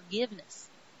no forgiveness.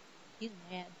 He's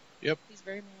mad. Yep. He's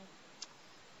very mad.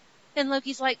 And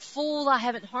Loki's like, fool, I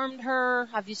haven't harmed her.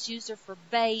 I've just used her for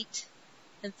bait.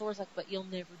 And Thor's like, but you'll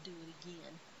never do it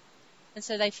again. And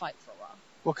so they fight for a while.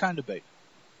 What kind of bait?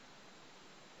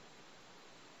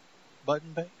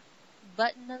 Button bait?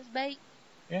 Button-nose bait?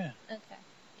 Yeah. Okay.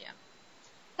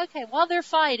 Yeah. Okay, while they're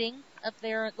fighting up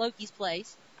there at Loki's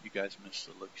place. You guys missed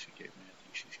the look she gave me. I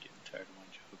think she's getting tired of my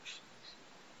jokes.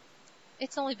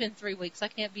 It's only been 3 weeks. I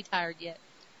can't be tired yet.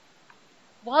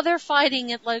 While they're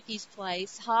fighting at Loki's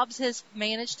place, Hobbs has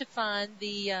managed to find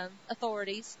the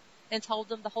authorities and told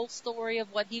them the whole story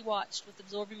of what he watched with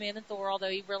Absorbing Man and Thor, although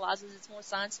he realizes it's more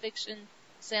science fiction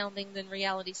sounding than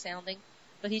reality sounding.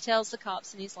 But he tells the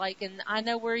cops, and he's like, and I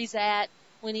know where he's at.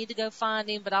 We need to go find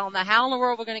him, but I don't know how in the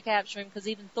world we're going to capture him, because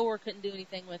even Thor couldn't do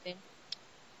anything with him.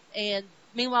 And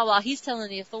meanwhile, while he's telling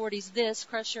the authorities this,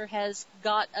 Crusher has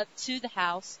got up to the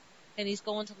house, and he's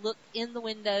going to look in the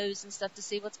windows and stuff to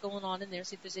see what's going on in there,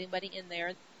 see if there's anybody in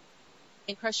there.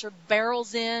 And Crusher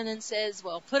barrels in and says,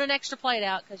 well, put an extra plate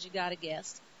out, because you got a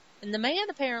guest. And the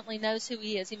man apparently knows who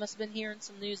he is. He must have been hearing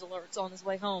some news alerts on his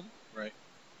way home. Right.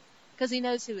 Because he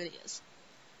knows who it is.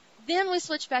 Then we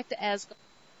switch back to Asgard,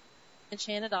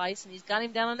 enchanted ice, and he's got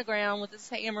him down on the ground with his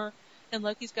hammer, and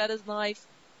Loki's got his knife,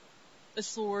 a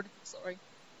sword,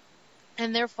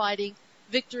 and they're fighting.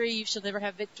 Victory, you shall never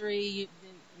have victory,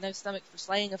 no stomach for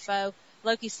slaying a foe.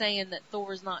 Loki's saying that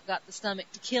Thor's not got the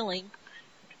stomach to kill him.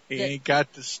 He ain't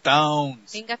got the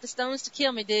stones. He ain't got the stones to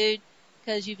kill me, dude,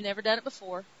 because you've never done it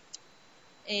before.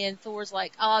 And Thor's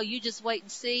like, oh, you just wait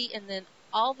and see, and then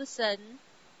all of a sudden,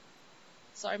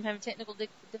 sorry, I'm having technical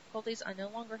difficulties. I no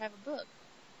longer have a book.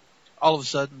 All of a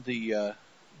sudden, the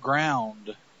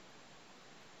ground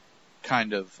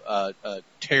kind of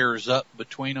tears up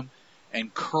between them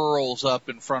and curls up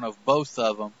in front of both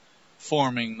of them,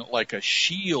 forming like a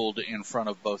shield in front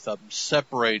of both of them,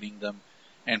 separating them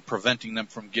and preventing them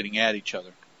from getting at each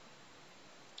other.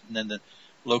 And then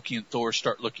Loki and Thor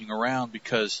start looking around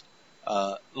because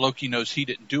Loki knows he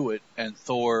didn't do it, and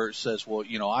Thor says, well,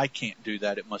 I can't do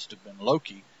that. It must have been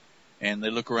Loki. And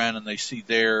they look around and they see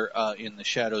there in the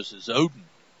shadows is Odin.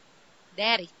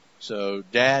 Daddy. So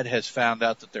Dad has found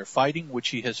out that they're fighting, which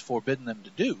he has forbidden them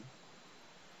to do.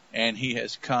 And he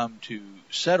has come to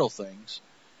settle things.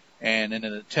 And in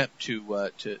an attempt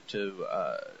to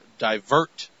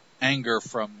divert anger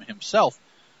from himself,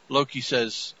 Loki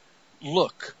says,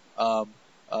 look,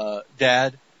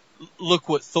 Dad, look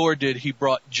what Thor did. He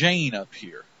brought Jane up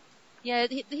here. Yeah,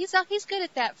 he's good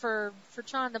at that for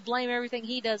trying to blame everything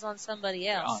he does on somebody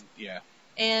else. Yeah.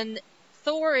 And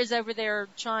Thor is over there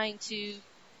trying to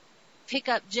pick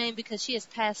up Jane because she has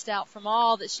passed out from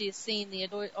all that she has seen. The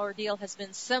ordeal has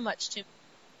been so much to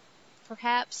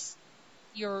perhaps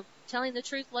you're telling the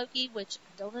truth, Loki, which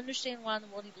I don't understand why in the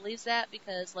world he believes that,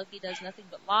 because Loki does nothing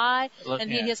but lie, and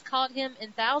he has caught him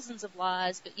in thousands of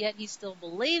lies, but yet he still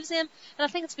believes him. And I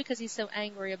think it's because he's so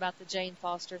angry about the Jane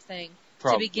Foster thing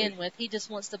to begin with. He just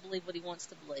wants to believe what he wants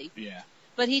to believe. Yeah.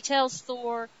 But he tells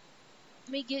Thor,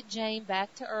 let me get Jane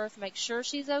back to Earth, make sure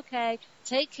she's okay,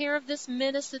 take care of this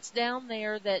menace that's down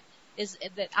there that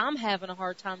I'm having a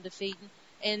hard time defeating,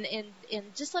 and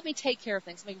just let me take care of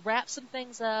things. Let me wrap some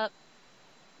things up.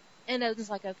 And Odin's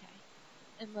like, okay.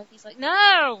 And Loki's like,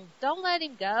 no, don't let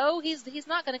him go. He's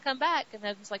not going to come back. And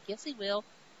Odin's like, yes, he will.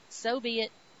 So be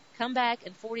it. Come back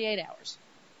in 48 hours.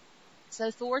 So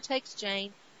Thor takes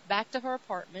Jane back to her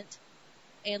apartment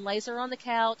and lays her on the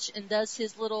couch and does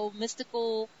his little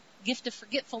mystical gift of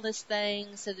forgetfulness thing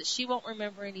so that she won't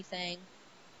remember anything.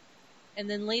 And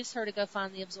then leaves her to go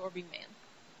find the absorbing man.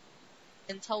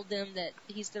 And told them that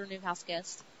he's their new house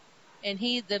guest. And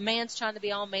the man's trying to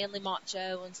be all manly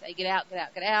macho and say, get out, get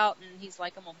out, get out. And he's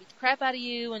like, I'm going to beat the crap out of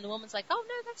you. And the woman's like, oh,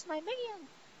 no, that's my man.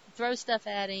 Throws stuff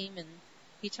at him. And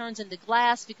he turns into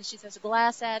glass because she throws a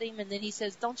glass at him. And then he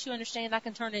says, don't you understand? I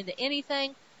can turn into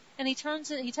anything. And he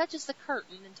touches the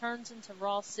curtain and turns into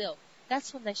raw silk.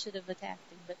 That's when they should have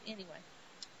attacked him. But anyway.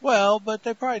 Well, but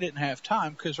they probably didn't have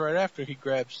time because right after he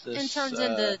grabs this and turns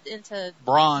into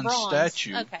bronze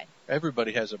statue. Okay.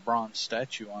 Everybody has a bronze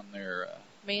statue on their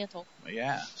mantle.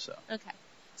 Yeah, so. Okay.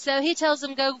 So he tells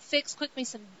them, go cook me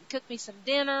some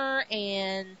dinner,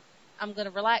 and I'm going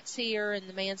to relax here. And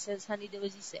the man says, honey, do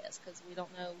as he says, because we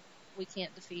don't know, we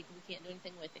can't defeat him, we can't do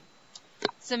anything with him.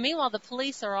 So meanwhile, the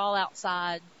police are all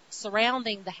outside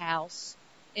surrounding the house,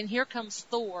 and here comes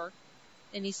Thor,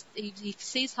 and he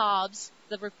sees Hobbs,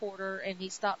 the reporter, and he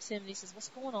stops him and he says, what's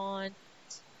going on?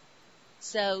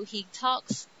 So he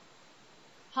talks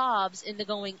Hobbs into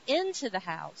going into the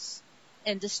house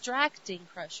and distracting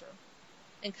Crusher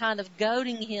and kind of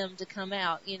goading him to come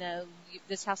out. You know,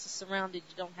 this house is surrounded,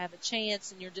 you don't have a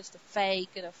chance, and you're just a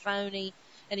fake and a phony.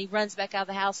 And he runs back out of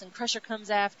the house, and Crusher comes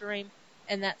after him,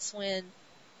 and that's when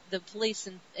the police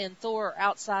and Thor are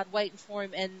outside waiting for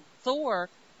him, and Thor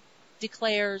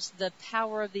declares the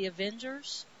power of the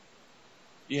Avengers.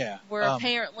 Yeah. Where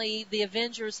apparently the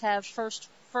Avengers have first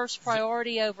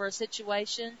priority over a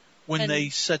situation. When they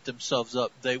set themselves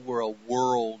up, they were a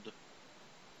world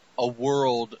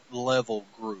level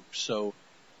group. So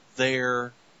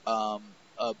they're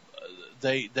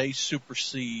they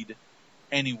supersede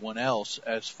anyone else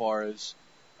as far as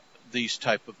these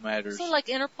type of matters. So like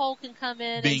Interpol can come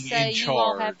in and say you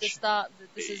all have to stop.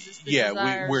 This is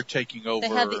we're taking over.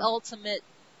 They have the ultimate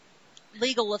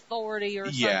legal authority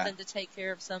or something to take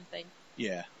care of something.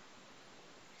 Yeah.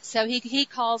 So he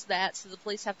calls that, so the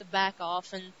police have to back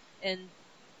off, and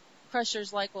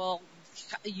Crusher's like, well,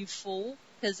 you fool,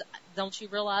 because don't you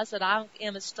realize that I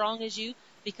am as strong as you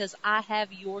because I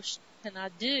have your can I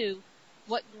do?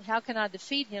 How can I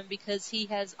defeat him because he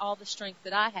has all the strength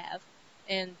that I have?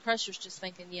 And Crusher's just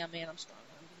thinking, yeah, man, I'm strong.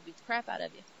 I'm going to beat the crap out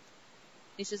of you.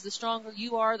 He says, the stronger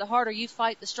you are, the harder you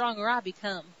fight, the stronger I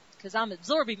become because I'm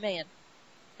absorbing man.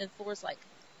 And Thor's like,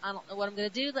 I don't know what I'm going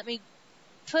to do. Let me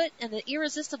put an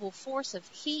irresistible force of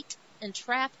heat and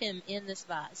trap him in this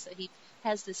vise. So he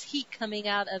has this heat coming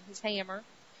out of his hammer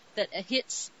that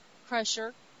hits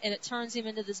Crusher, and it turns him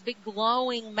into this big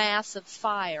glowing mass of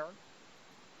fire.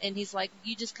 And he's like,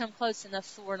 you just come close enough,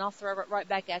 Thor, and I'll throw it right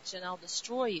back at you, and I'll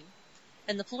destroy you.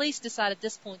 And the police decide at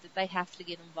this point that they have to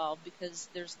get involved because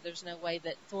there's no way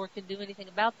that Thor can do anything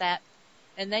about that.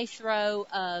 And they throw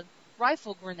a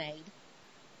rifle grenade.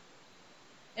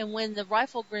 And when the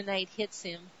rifle grenade hits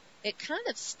him, it kind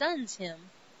of stuns him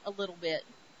a little bit.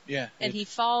 Yeah. And he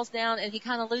falls down, and he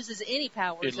kind of loses any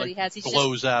powers that he has. He's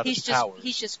blows out his powers.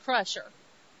 He's just Crusher.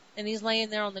 And he's laying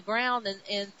there on the ground,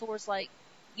 and Thor's like,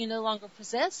 you no longer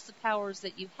possess the powers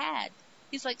that you had.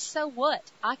 He's like, so what?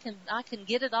 I can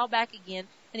get it all back again.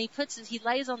 And he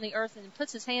lays on the earth and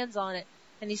puts his hands on it,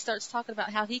 and he starts talking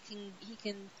about how he can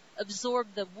absorb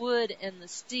the wood and the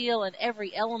steel and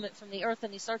every element from the earth,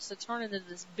 and he starts to turn into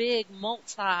this big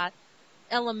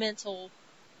multi-elemental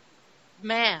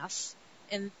mass.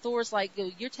 And Thor's like,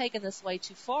 you're taking this way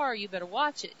too far. You better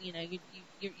watch it. You know,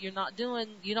 you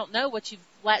don't know what you've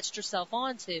latched yourself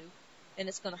onto, and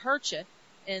it's going to hurt you.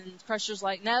 And Crusher's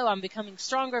like, no, I'm becoming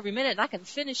stronger every minute, and I can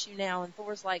finish you now. And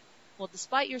Thor's like, well,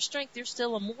 despite your strength, you're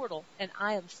still immortal, and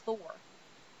I am Thor.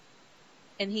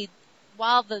 And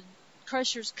while the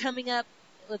Crusher's coming up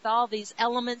with all these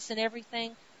elements and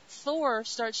everything, Thor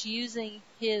starts using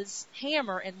his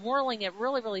hammer and whirling it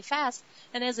really, really fast.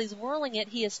 And as he's whirling it,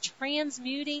 he is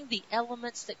transmuting the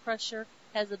elements that Crusher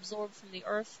has absorbed from the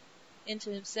earth into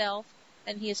himself,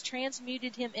 and he has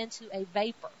transmuted him into a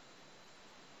vapor.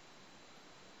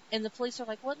 And the police are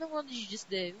like, what in the world did you just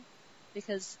do?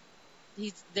 Because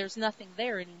there's nothing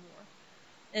there anymore.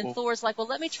 And Thor's like, well,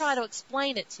 let me try to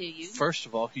explain it to you. First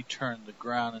of all, he turned the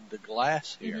ground into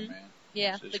glass here, man.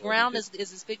 Yeah, the ground is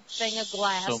this big thing of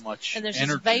glass. So much and there's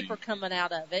energy. This vapor coming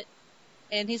out of it.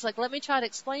 And he's like, let me try to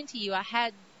explain to you.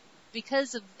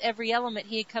 Because of every element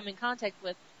he had come in contact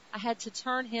with, I had to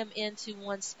turn him into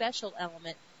one special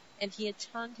element. And he had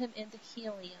turned him into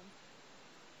helium.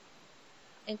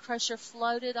 And Crusher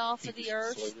floated off of the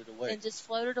earth and just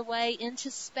floated away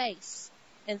into space.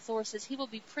 And Thor says he will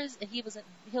be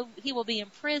he will be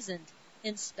imprisoned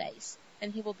in space,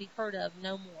 and he will be heard of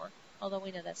no more. Although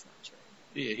we know that's not true.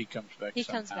 Yeah, he comes back. He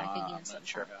comes back again I'm sometime. not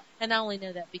sure how. And I only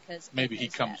know that because maybe he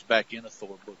comes back in a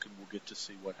Thor book, and we'll get to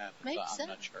see what happens. Maybe I'm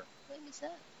not sure. Maybe so.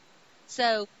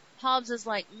 So Hobbs is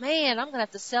like, man, I'm gonna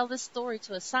have to sell this story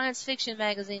to a science fiction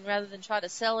magazine rather than try to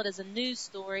sell it as a news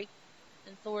story.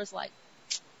 And Thor's like,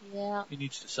 yeah. He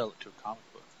needs to sell it to a comic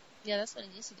book. Yeah, that's what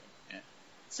he needs to do. Yeah.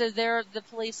 So the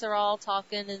police are all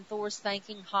talking, and Thor's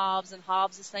thanking Hobbs, and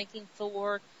Hobbs is thanking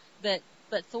Thor, but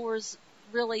Thor's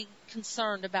really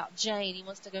concerned about Jane. He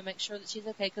wants to go make sure that she's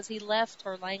okay, because he left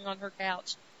her laying on her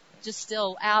couch, just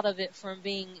still out of it from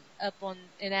being up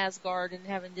in Asgard and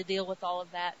having to deal with all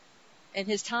of that. And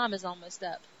his time is almost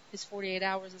up. His 48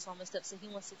 hours is almost up, so he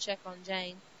wants to check on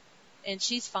Jane. And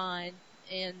she's fine.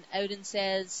 And Odin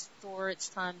says, Thor, it's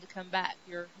time to come back.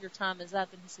 Your time is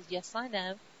up. And he says, yes, I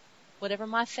know. Whatever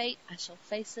my fate, I shall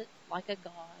face it like a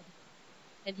god.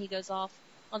 And he goes off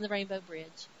on the Rainbow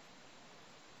Bridge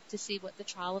to see what the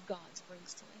trial of gods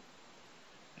brings to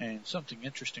him. And something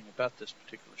interesting about this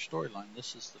particular storyline,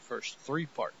 this is the first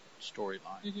 3-part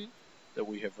storyline that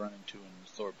we have run into in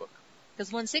the Thor book.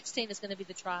 Because 116 is going to be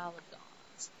the trial of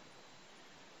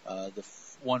gods. The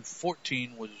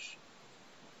 114 was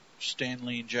Stan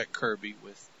Lee and Jack Kirby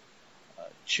with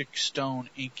Chick Stone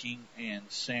inking and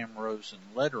Sam Rosen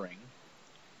lettering.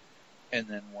 And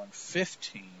then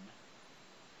 115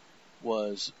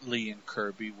 was Lee and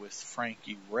Kirby with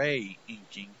Frankie Ray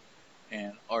inking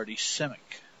and Artie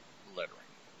Simic lettering.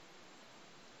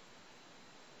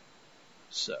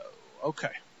 So,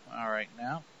 okay. All right,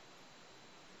 now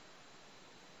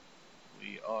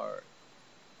we are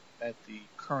at the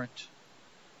current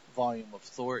volume of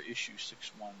Thor, issue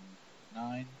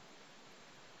 619.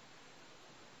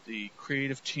 The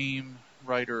creative team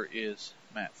writer is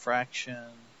Matt Fraction.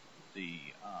 The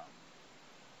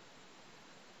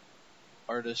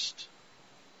artist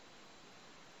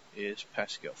is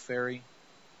Pascal Ferry.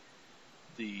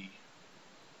 The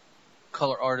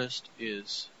color artist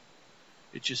is,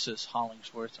 it just says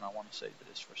Hollingsworth, and I want to say that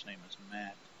his first name is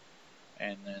Matt.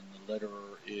 And then the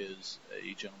letterer is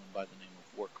a gentleman by the name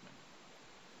of Workman.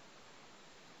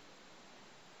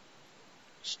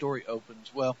 Story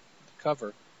opens, well, the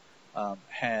cover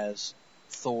has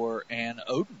Thor and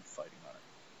Odin fighting on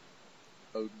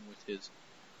it. Odin with his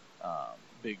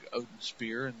big Odin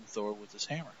spear and Thor with his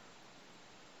hammer.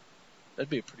 That'd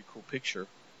be a pretty cool picture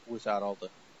without all the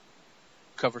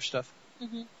cover stuff.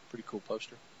 Mm-hmm. Pretty cool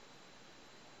poster.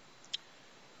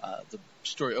 The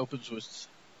story opens with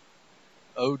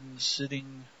Odin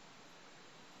sitting,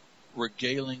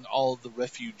 regaling all the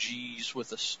refugees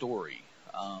with a story.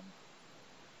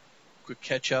 Quick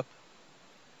catch up.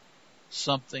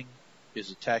 Something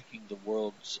is attacking the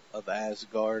worlds of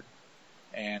Asgard,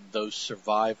 and those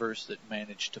survivors that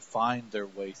managed to find their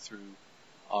way through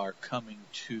are coming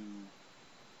to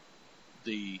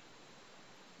the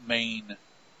main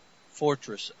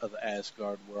fortress of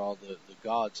Asgard, where all the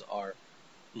gods are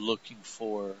looking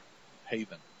for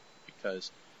haven,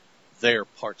 because their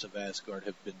parts of Asgard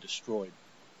have been destroyed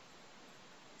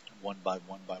one by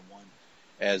one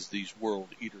as these world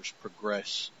eaters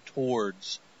progress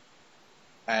towards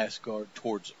Asgard,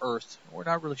 towards Earth. We're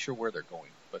not really sure where they're going,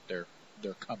 but they're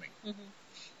coming. Mm-hmm.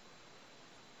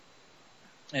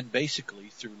 And basically,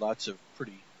 through lots of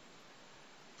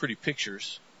pretty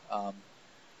pictures,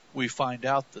 we find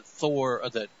out that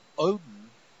that Odin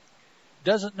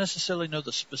doesn't necessarily know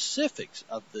the specifics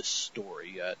of this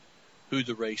story, who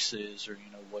the race is, or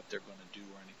what they're going to do,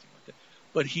 or anything like that.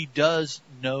 But he does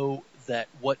know that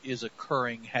what is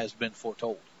occurring has been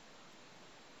foretold.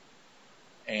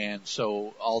 And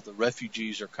so all the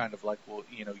refugees are kind of like, well,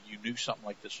 you knew something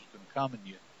like this was going to come, and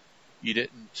you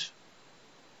didn't,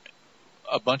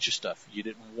 a bunch of stuff. You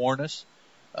didn't warn us.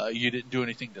 You didn't do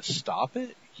anything to stop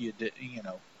it. You did,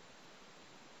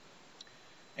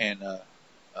 and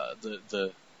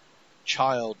the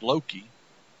child Loki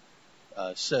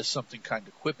says something kind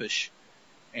of quippish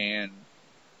and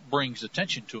brings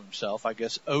attention to himself. I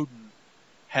guess Odin,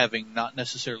 having not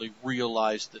necessarily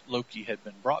realized that Loki had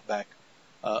been brought back,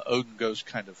 Odin goes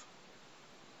kind of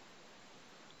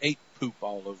ape poop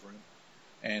all over him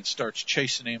and starts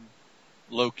chasing him.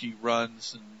 Loki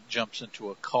runs and jumps into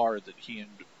a car that he and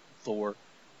Thor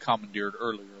commandeered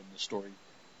earlier in the story.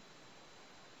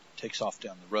 Takes off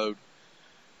down the road.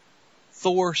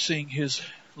 Thor, seeing his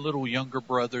little younger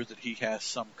brother that he has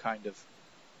some kind of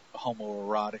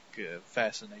homoerotic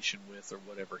fascination with, or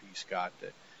whatever he's got,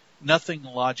 that nothing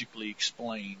logically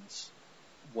explains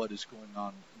what is going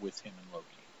on with him and Loki.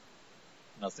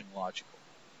 Nothing logical.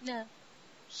 No.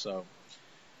 So,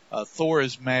 Thor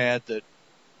is mad that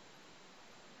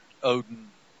Odin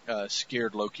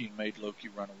scared Loki and made Loki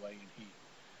run away, and he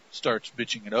starts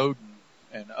bitching at Odin,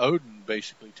 and Odin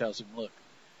basically tells him, look,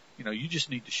 you just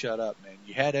need to shut up, man.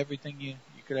 You had everything you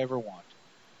could ever want.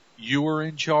 You were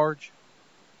in charge.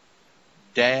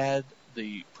 Dad,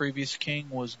 the previous king,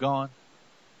 was gone.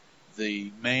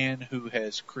 The man who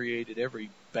has created every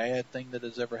bad thing that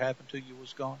has ever happened to you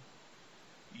was gone.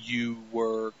 You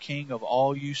were king of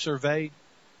all you surveyed,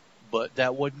 but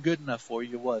that wasn't good enough for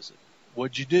you, was it?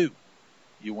 What'd you do?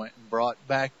 You went and brought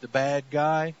back the bad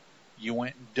guy. You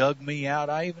went and dug me out.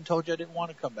 I even told you I didn't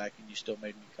want to come back, and you still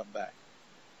made me come back.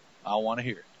 I want to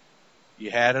hear it.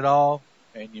 You had it all,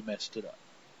 and you messed it up.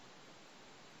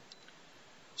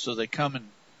 So they come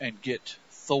and get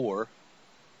Thor,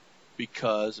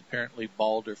 because apparently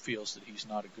Balder feels that he's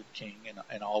not a good king,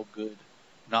 and all good,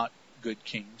 not good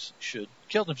kings should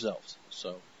kill themselves.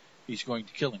 So he's going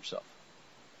to kill himself.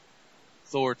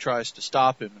 Thor tries to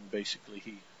stop him, and basically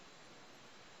he,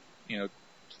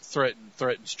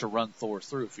 threatens to run Thor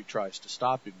through if he tries to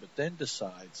stop him, but then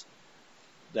decides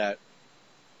that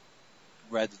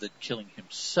rather than killing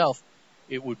himself,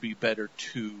 it would be better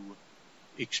to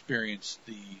experience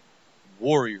the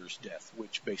warrior's death,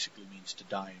 which basically means to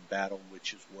die in battle,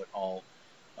 which is what all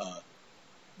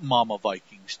Mama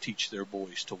Vikings teach their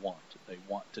boys to want. They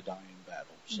want to die in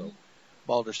battle. So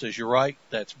Balder says, you're right,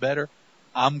 that's better.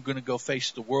 I'm going to go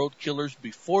face the world killers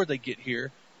before they get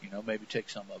here. Maybe take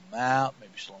some of them out,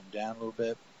 maybe slow them down a little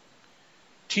bit.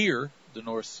 Tyr, the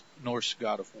Norse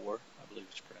god of war, I believe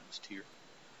it's pronounced Tyr,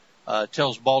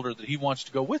 tells Balder that he wants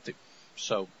to go with him.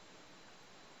 So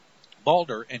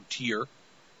Balder and Tyr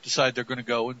decide they're going to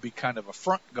go and be kind of a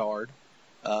front guard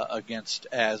against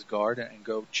Asgard and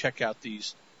go check out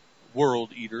these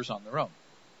world eaters on their own.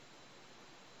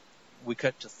 We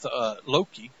cut to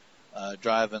Loki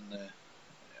driving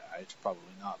it's probably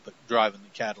not, but driving the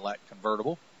Cadillac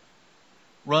convertible,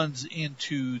 runs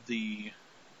into the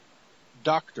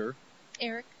doctor,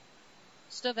 Eric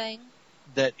Stovang,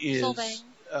 that is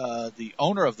the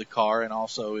owner of the car, and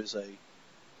also is a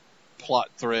plot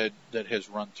thread that has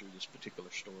run through this particular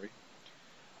story.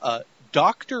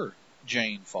 Dr.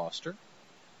 Jane Foster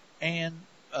and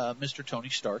Mr. Tony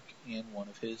Stark in one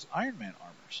of his Iron Man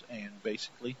armors. And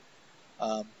basically,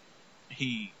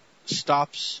 he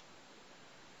stops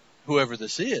whoever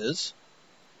this is.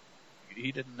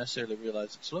 He didn't necessarily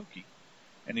realize it's Loki.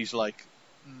 And he's like,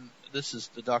 this is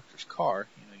the doctor's car.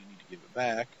 You need to give it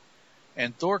back.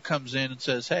 And Thor comes in and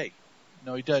says, hey,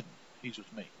 no, he doesn't. He's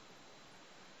with me.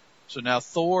 So now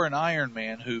Thor and Iron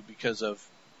Man, who, because of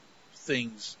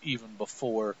things even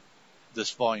before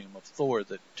this volume of Thor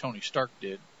that Tony Stark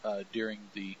did during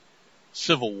the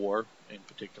Civil War in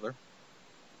particular,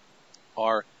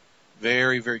 are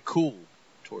very, very cool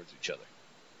towards each other.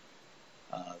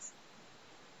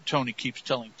 Tony keeps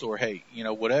telling Thor, hey,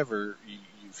 whatever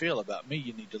you feel about me,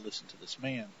 you need to listen to this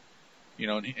man.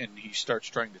 And he starts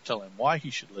trying to tell him why he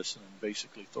should listen, and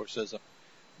basically Thor says,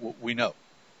 we know.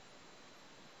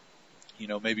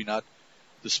 Maybe not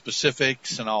the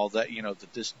specifics and all that,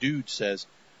 that this dude says,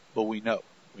 but we know.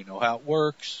 We know how it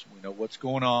works. We know what's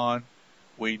going on.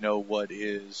 We know what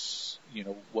is,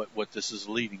 what this is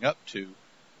leading up to.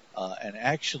 And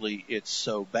actually, it's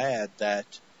so bad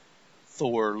that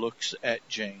Thor looks at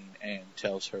Jane and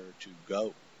tells her to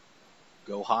go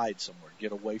hide somewhere,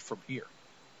 get away from here.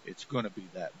 It's going to be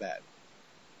that bad.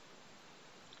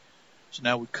 So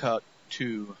now we cut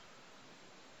to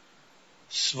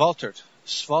Svartalfheim,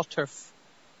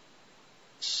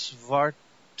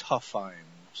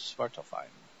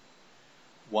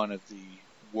 one of the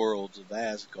worlds of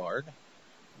Asgard,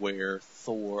 where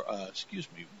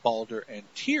Balder and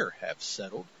Tyr have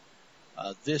settled.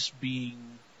 This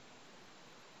being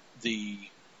the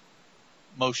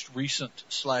most recent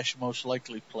 / most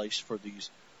likely place for these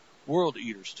world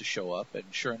eaters to show up. And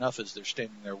sure enough, as they're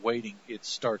standing there waiting, it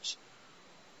starts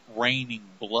raining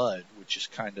blood, which is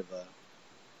kind of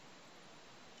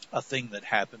a thing that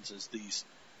happens as these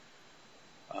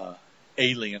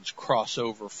aliens cross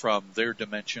over from their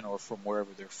dimension or from wherever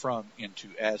they're from into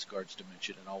Asgard's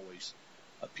dimension, and always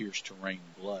appears to rain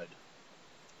blood.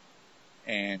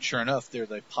 And sure enough, there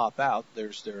they pop out.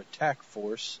 There's their attack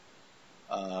force.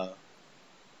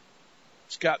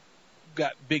 It's got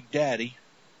Big Daddy,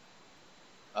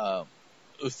 Uthana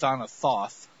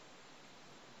Thoth.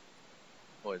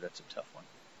 Boy, that's a tough one.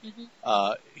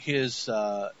 His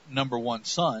number one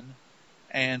son,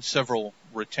 and several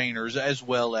retainers, as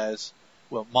well as,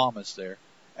 well, Mama's there,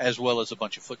 as well as a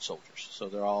bunch of foot soldiers. So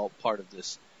they're all part of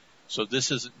this. So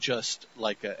this isn't just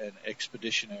like an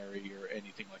expeditionary or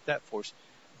anything like that force.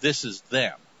 This is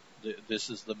them. This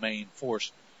is the main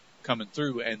force coming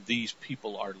through, and these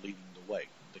people are leading the way.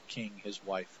 The king, his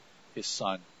wife, his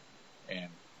son, and,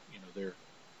 they're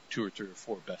 2 or 3 or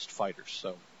 4 best fighters.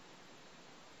 So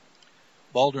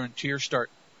Balder and Tyr start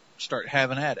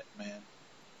having at it, man.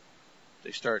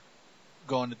 They start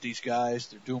going at these guys.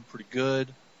 They're doing pretty good.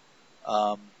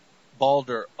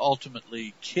 Balder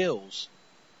ultimately kills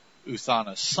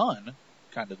Uthana's son,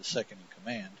 kind of the second in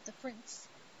command. The prince.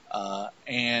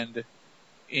 And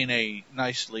in a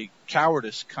nicely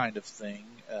cowardice kind of thing,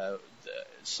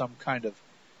 some kind of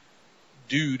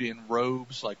dude in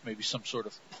robes, like maybe some sort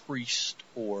of priest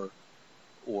or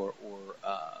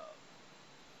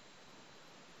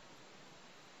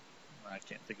I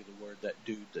can't think of the word, that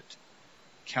dude that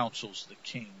counsels the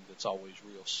king that's always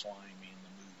real slimy in the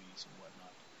movies and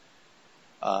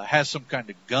whatnot, has some kind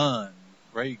of gun,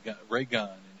 ray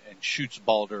gun, and shoots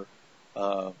Balder,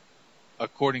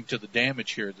 according to the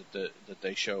damage here that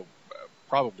they show,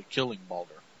 probably killing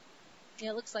Balder.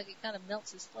 Yeah, it looks like it kind of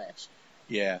melts his flesh.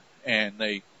 Yeah, and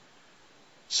they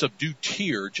subdue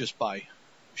Tyr just by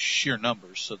sheer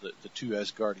numbers, so that the 2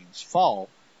 Asgardians fall,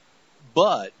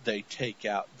 but they take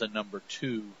out the number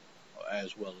 2,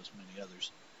 as well as many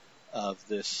others, of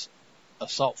this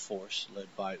assault force led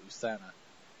by Uthana.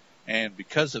 And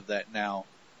because of that now,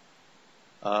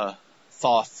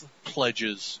 Thoth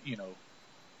pledges,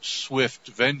 swift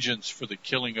vengeance for the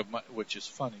killing of which is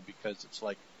funny because it's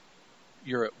like,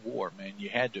 you're at war, man. You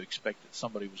had to expect that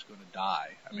somebody was going to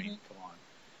die. I mean, come on.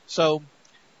 So,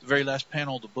 the very last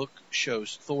panel of the book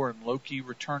shows Thor and Loki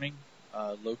returning.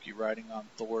 Loki riding on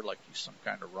Thor like he's some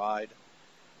kind of ride.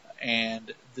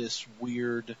 And this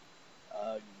weird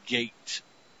gate,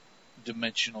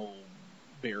 dimensional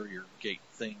barrier gate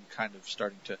thing kind of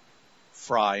starting to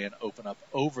fry and open up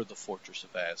over the fortress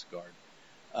of Asgard,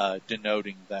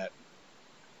 denoting that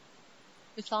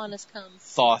Uthana's come.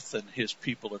 Thoth and his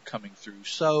people are coming through.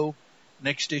 So,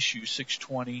 next issue,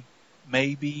 620,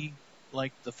 maybe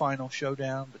like the final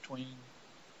showdown between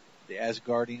the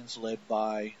Asgardians led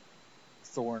by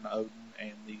Thor and Odin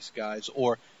and these guys,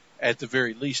 or at the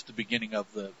very least the beginning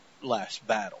of the last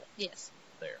battle. Yes.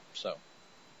 There.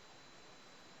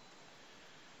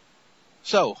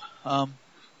 So,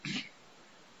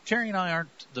 Terry and I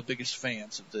aren't the biggest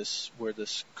fans of this, where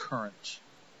this current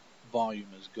volume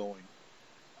is going.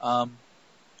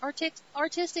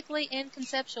 Artistically and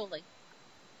conceptually,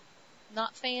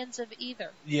 not fans of either.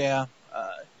 Yeah.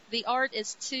 The art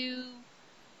is too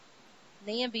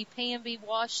namby-pamby,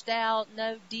 washed out,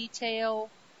 no detail.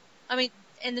 I mean,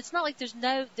 and it's not like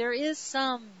there is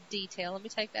some detail. Let me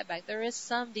take that back. There is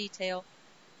some detail,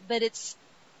 but it's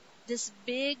this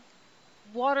big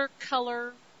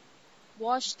watercolor,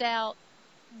 washed out,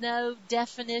 no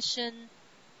definition,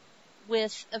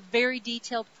 with a very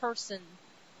detailed person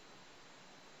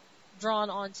drawn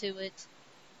onto it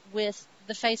with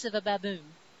the face of a baboon.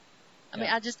 I mean,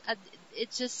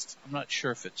 it's just... I'm not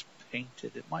sure if it's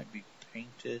painted. It might be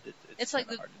painted. It's like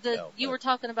you were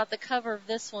talking about the cover of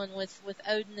this one with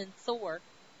Odin and Thor.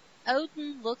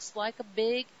 Odin looks like a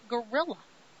big gorilla,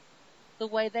 the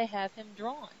way they have him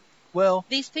drawn. Well,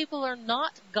 these people are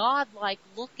not godlike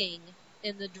looking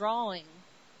in the drawing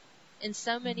in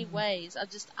so many ways.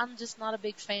 I'm just not a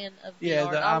big fan of the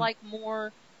art. I like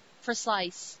more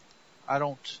precise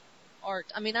art.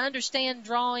 I mean, I understand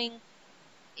drawing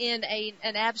in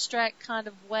an abstract kind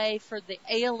of way for the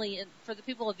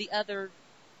people of the other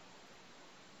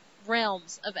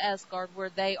realms of Asgard, where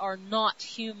they are not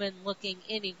human looking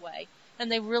anyway,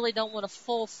 and they really don't want to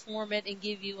full form it and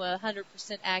give you 100%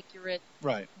 accurate,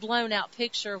 blown out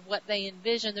picture of what they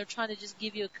envision. They're trying to just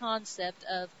give you a concept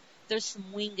of there's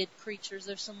some winged creatures,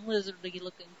 there's some lizardy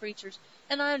looking creatures,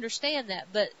 and I understand that,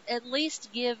 but at least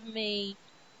give me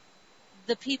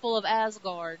the people of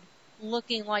Asgard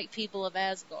looking like people of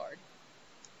Asgard.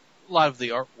 A lot of the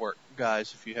artwork,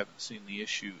 guys, if you haven't seen the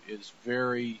issue, is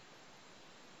very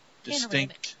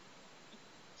distinct,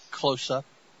 close up,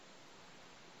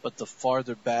 but the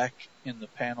farther back in the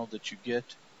panel that you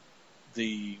get,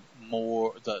 the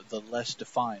less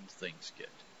defined things get.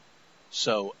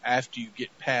 So after you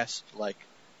get past like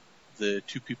the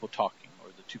 2 people talking or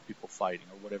two people fighting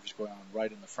or whatever's going on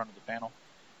right in the front of the panel.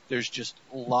 There's just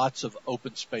lots of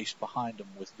open space behind them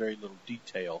with very little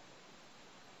detail.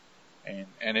 And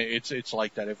it's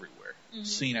like that everywhere. Mm-hmm.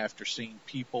 Scene after scene,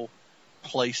 people,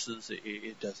 places,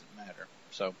 it doesn't matter.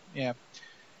 So, yeah.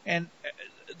 And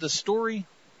the story,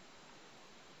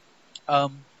 I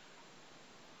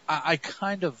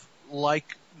kind of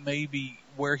like maybe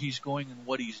where he's going and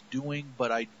what he's doing,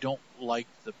 but I don't like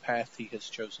the path he has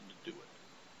chosen to do it.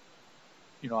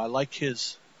 You know, I like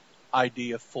his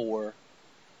idea for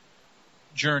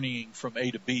journeying from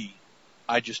A to B.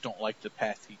 I just don't like the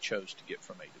path he chose to get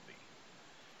from A to B.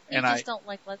 And I don't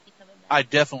like Loki coming back. I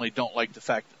definitely don't like the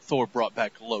fact that Thor brought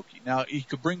back Loki. Now, he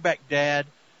could bring back Dad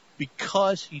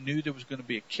because he knew there was going to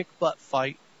be a kick-butt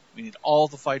fight. We need all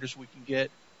the fighters we can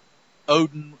get.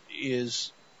 Odin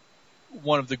is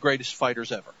one of the greatest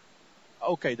fighters ever.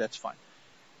 Okay, that's fine.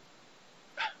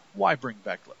 Why bring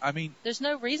back Loki? I mean, there's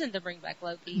no reason to bring back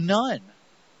Loki. None.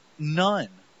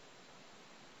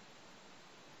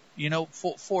 You know,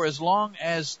 for as long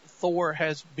as Thor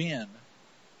has been,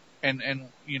 and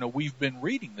you know, we've been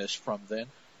reading this from then,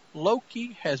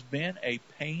 Loki has been a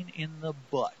pain in the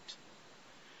butt.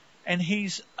 And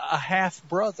he's a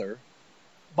half-brother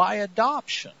by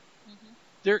adoption. Mm-hmm.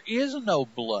 There is no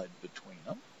blood between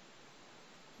them.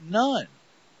 None.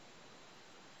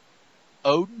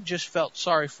 Odin just felt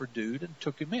sorry for Dude and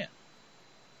took him in.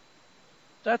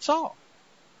 That's all.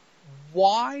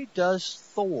 Why does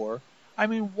Thor... I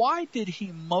mean, why did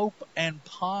he mope and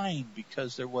pine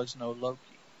because there was no Loki?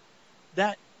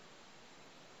 That...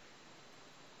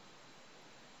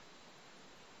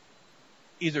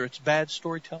 Either it's bad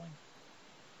storytelling,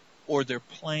 or they're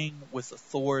playing with a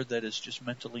Thor that is just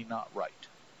mentally not right.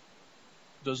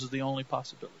 Those are the only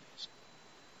possibilities.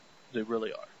 They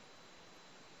really are.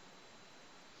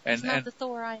 It's not the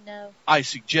Thor I know. I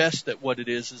suggest that what it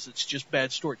is it's just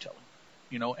bad storytelling.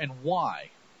 You know, and why?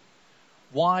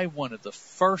 Why one of the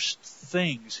first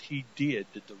things he did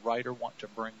the writer want to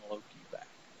bring Loki back?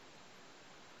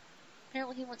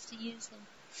 Apparently he wants to use him.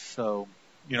 So,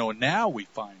 you know, now we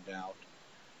find out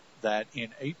that in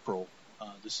April,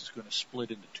 this is going to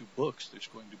split into two books. There's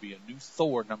going to be a new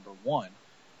Thor #1.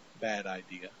 Bad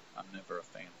idea. I'm never a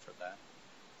fan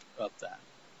of that.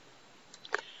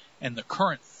 And the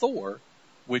current Thor,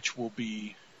 which will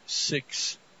be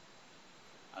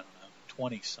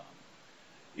 20-some,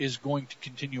 is going to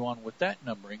continue on with that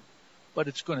numbering, but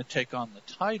it's going to take on the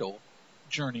title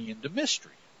Journey into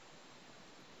Mystery.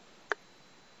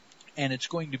 And it's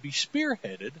going to be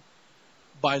spearheaded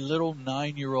by little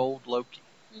 9-year-old Loki.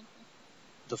 Mm-hmm.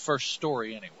 The first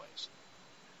story anyways.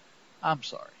 I'm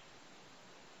sorry.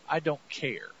 I don't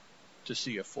care to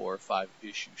see a 4 or 5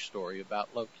 issue story about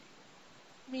Loki.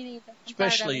 Me neither.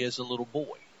 Especially as a little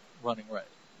boy running right.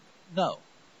 No.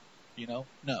 You know,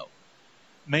 no.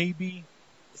 Maybe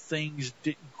things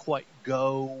didn't quite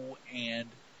go and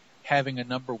having a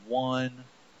 #1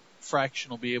 Fraction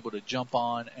will be able to jump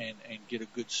on and get a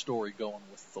good story going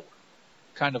with Thor.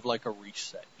 Kind of like a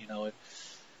reset, you know.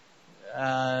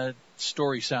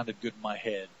 Story sounded good in my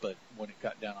head, but when it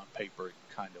got down on paper, it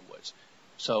kind of was.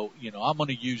 So, you know, I'm going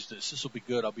to use this. This will be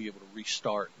good. I'll be able to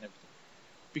restart and everything.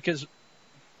 Because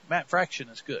Matt Fraction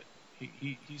is good.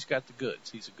 He's got the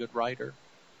goods. He's a good writer.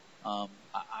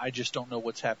 I just don't know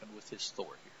what's happened with his Thor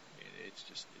here.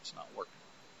 It's not working.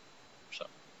 So,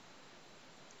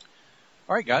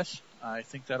 all right, guys. I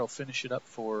think that'll finish it up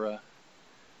for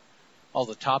all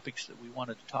the topics that we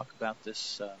wanted to talk about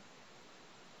this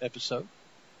episode.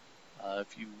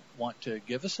 If you want to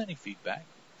give us any feedback,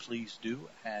 please do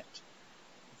at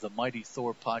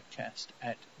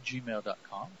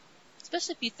themightythorpodcast@gmail.com.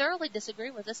 Especially if you thoroughly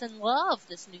disagree with us and love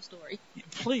this new story.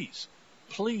 Please,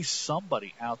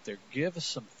 somebody out there, give us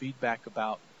some feedback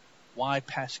about why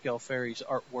Pascal Ferry's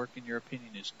artwork, in your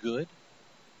opinion, is good.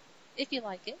 If you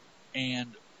like it.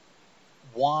 And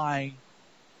why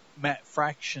Matt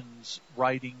Fraction's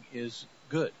writing is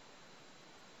good.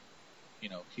 You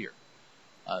know, here.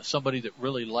 Somebody that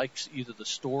really likes either the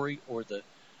story or the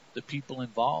people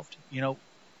involved, you know,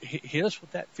 hit us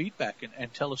with that feedback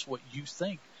and tell us what you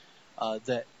think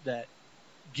that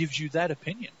gives you that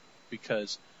opinion.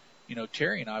 Because, you know,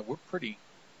 Terry and I, we're pretty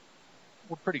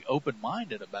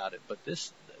open-minded about it, but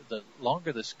the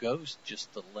longer this goes,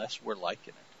 just the less we're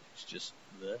liking it. It's just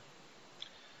the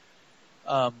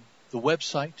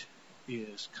website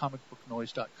is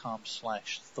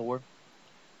comicbooknoise.com/Thor.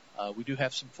 We do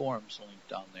have some forums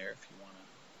linked on there if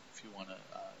you want to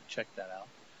check that out.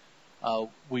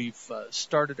 We've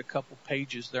started a couple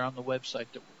pages there on the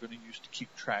website that we're going to use to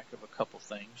keep track of a couple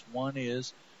things. One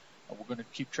is we're going to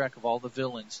keep track of all the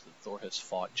villains that Thor has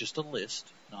fought, just a list,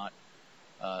 not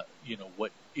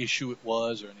what issue it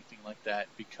was or anything like that,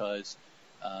 because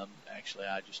actually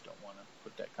I just don't want to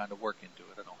put that kind of work into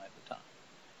it. I don't have the time.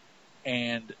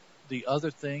 And the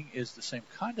other thing is the same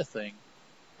kind of thing,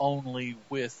 only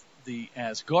with the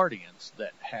Asgardians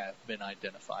that have been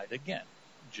identified again,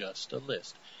 just a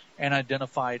list, and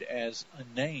identified as a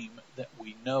name that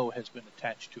we know has been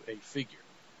attached to a figure.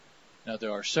 Now,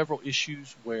 there are several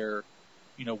issues where,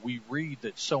 we read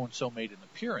that so-and-so made an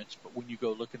appearance, but when you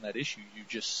go look in that issue, you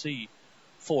just see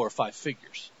 4 or 5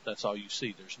 figures. That's all you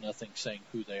see. There's nothing saying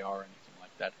who they are or anything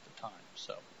like that at the time.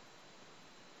 So,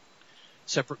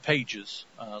 separate pages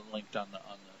linked on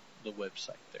the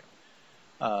website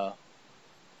there.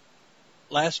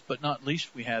 Last but not least,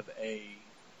 we have a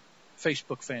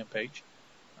Facebook fan page.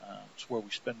 It's where we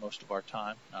spend most of our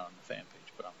time, not on the fan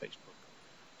page, but on Facebook.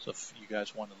 So if you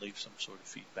guys want to leave some sort of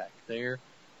feedback there,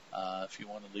 if you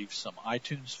want to leave some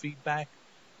iTunes feedback,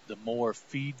 the more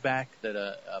feedback that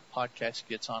a podcast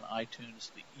gets on iTunes,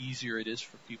 the easier it is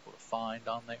for people to find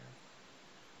on there.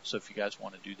 So if you guys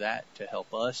want to do that to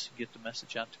help us get the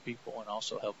message out to people and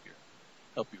also help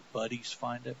your buddies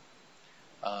find it,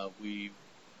 we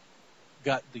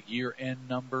got the year-end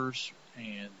numbers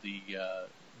and the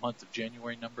month of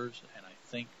January numbers, and I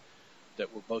think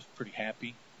that we're both pretty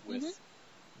happy with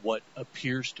what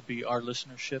appears to be our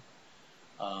listenership.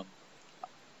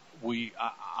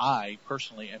 I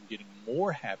personally am getting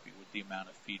more happy with the amount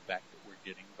of feedback that we're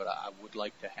getting, but I would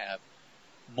like to have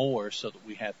more so that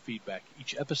we have feedback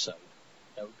each episode.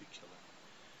 That would be killer.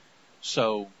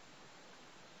 So,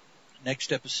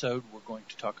 next episode, we're going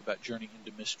to talk about Journey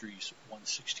into Mysteries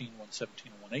 116,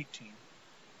 117, and 118.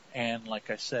 And like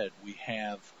I said, we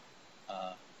have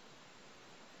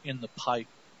in the pipe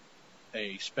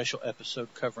a special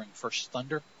episode covering First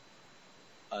Thunder,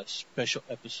 a special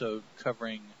episode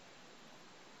covering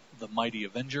the Mighty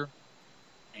Avenger,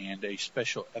 and a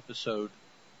special episode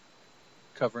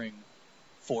covering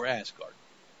For Asgard.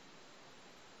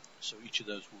 So each of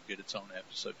those will get its own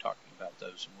episode talking about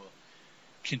those, and we'll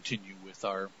continue with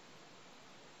our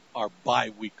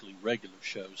bi-weekly regular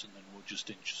shows, and then we'll just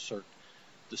insert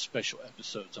the special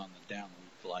episodes on the down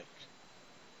week like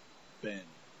Ben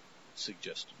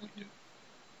suggested we do.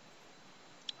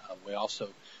 We also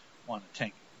want to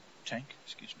take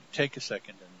a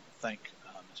second and thank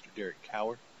Mr. Derek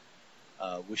Coward.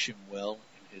 Wish him well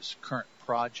in his current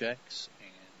projects,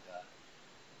 and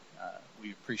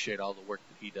we appreciate all the work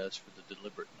that he does for the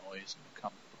Deliberate Noise and the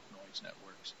Comic Book Noise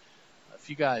networks. If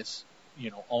you guys,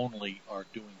 only are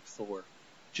doing Thor,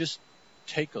 just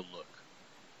take a look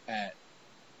at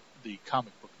the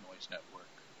Comic Book Noise network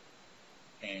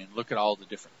and look at all the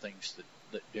different things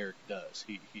that Derek does.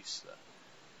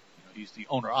 He's the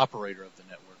owner-operator of the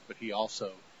network, but he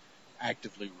also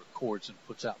actively records and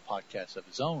puts out podcasts of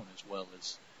his own, as well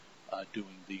as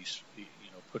doing these,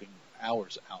 putting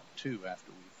hours out too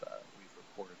after we've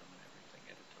recorded them and everything,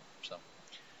 edited them. So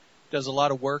does a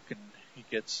lot of work, and he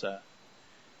gets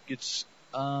let's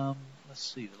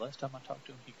see, the last time I talked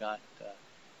to him, he got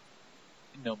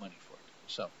no money for it.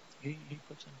 So he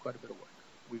puts in quite a bit of work.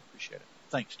 We appreciate it.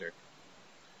 Thanks, Derek.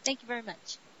 Thank you very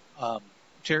much.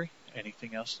 Terry,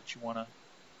 anything else that you want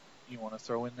to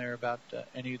throw in there about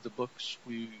any of the books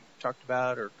we talked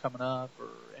about, or coming up, or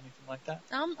anything like that?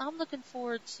 I'm looking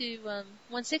forward to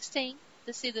 116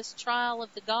 to see this Trial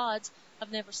of the Gods.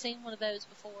 I've never seen one of those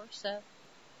before, so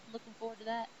I'm looking forward to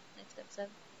that next episode.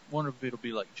 Wonder if it'll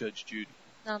be like Judge Judy.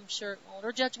 I'm sure it won't.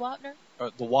 Or Judge Wapner.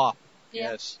 Or the Wap.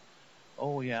 Yeah. Yes.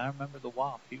 Oh yeah, I remember the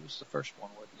Wap. He was the first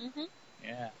one, wasn't he?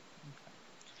 Yeah. Okay.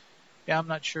 Yeah, I'm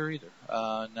not sure either.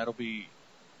 And that'll be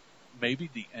maybe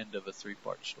the end of a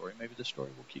 3-part story. Maybe the story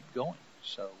will keep going.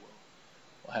 So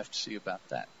we'll have to see about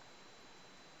that.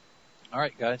 All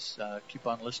right, guys, keep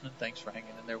on listening. Thanks for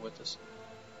hanging in there with us.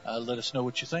 Let us know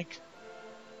what you think,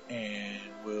 and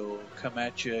we'll come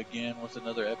at you again with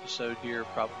another episode here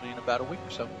probably in about a week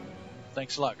or so.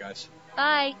 Thanks a lot, guys.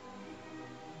 Bye.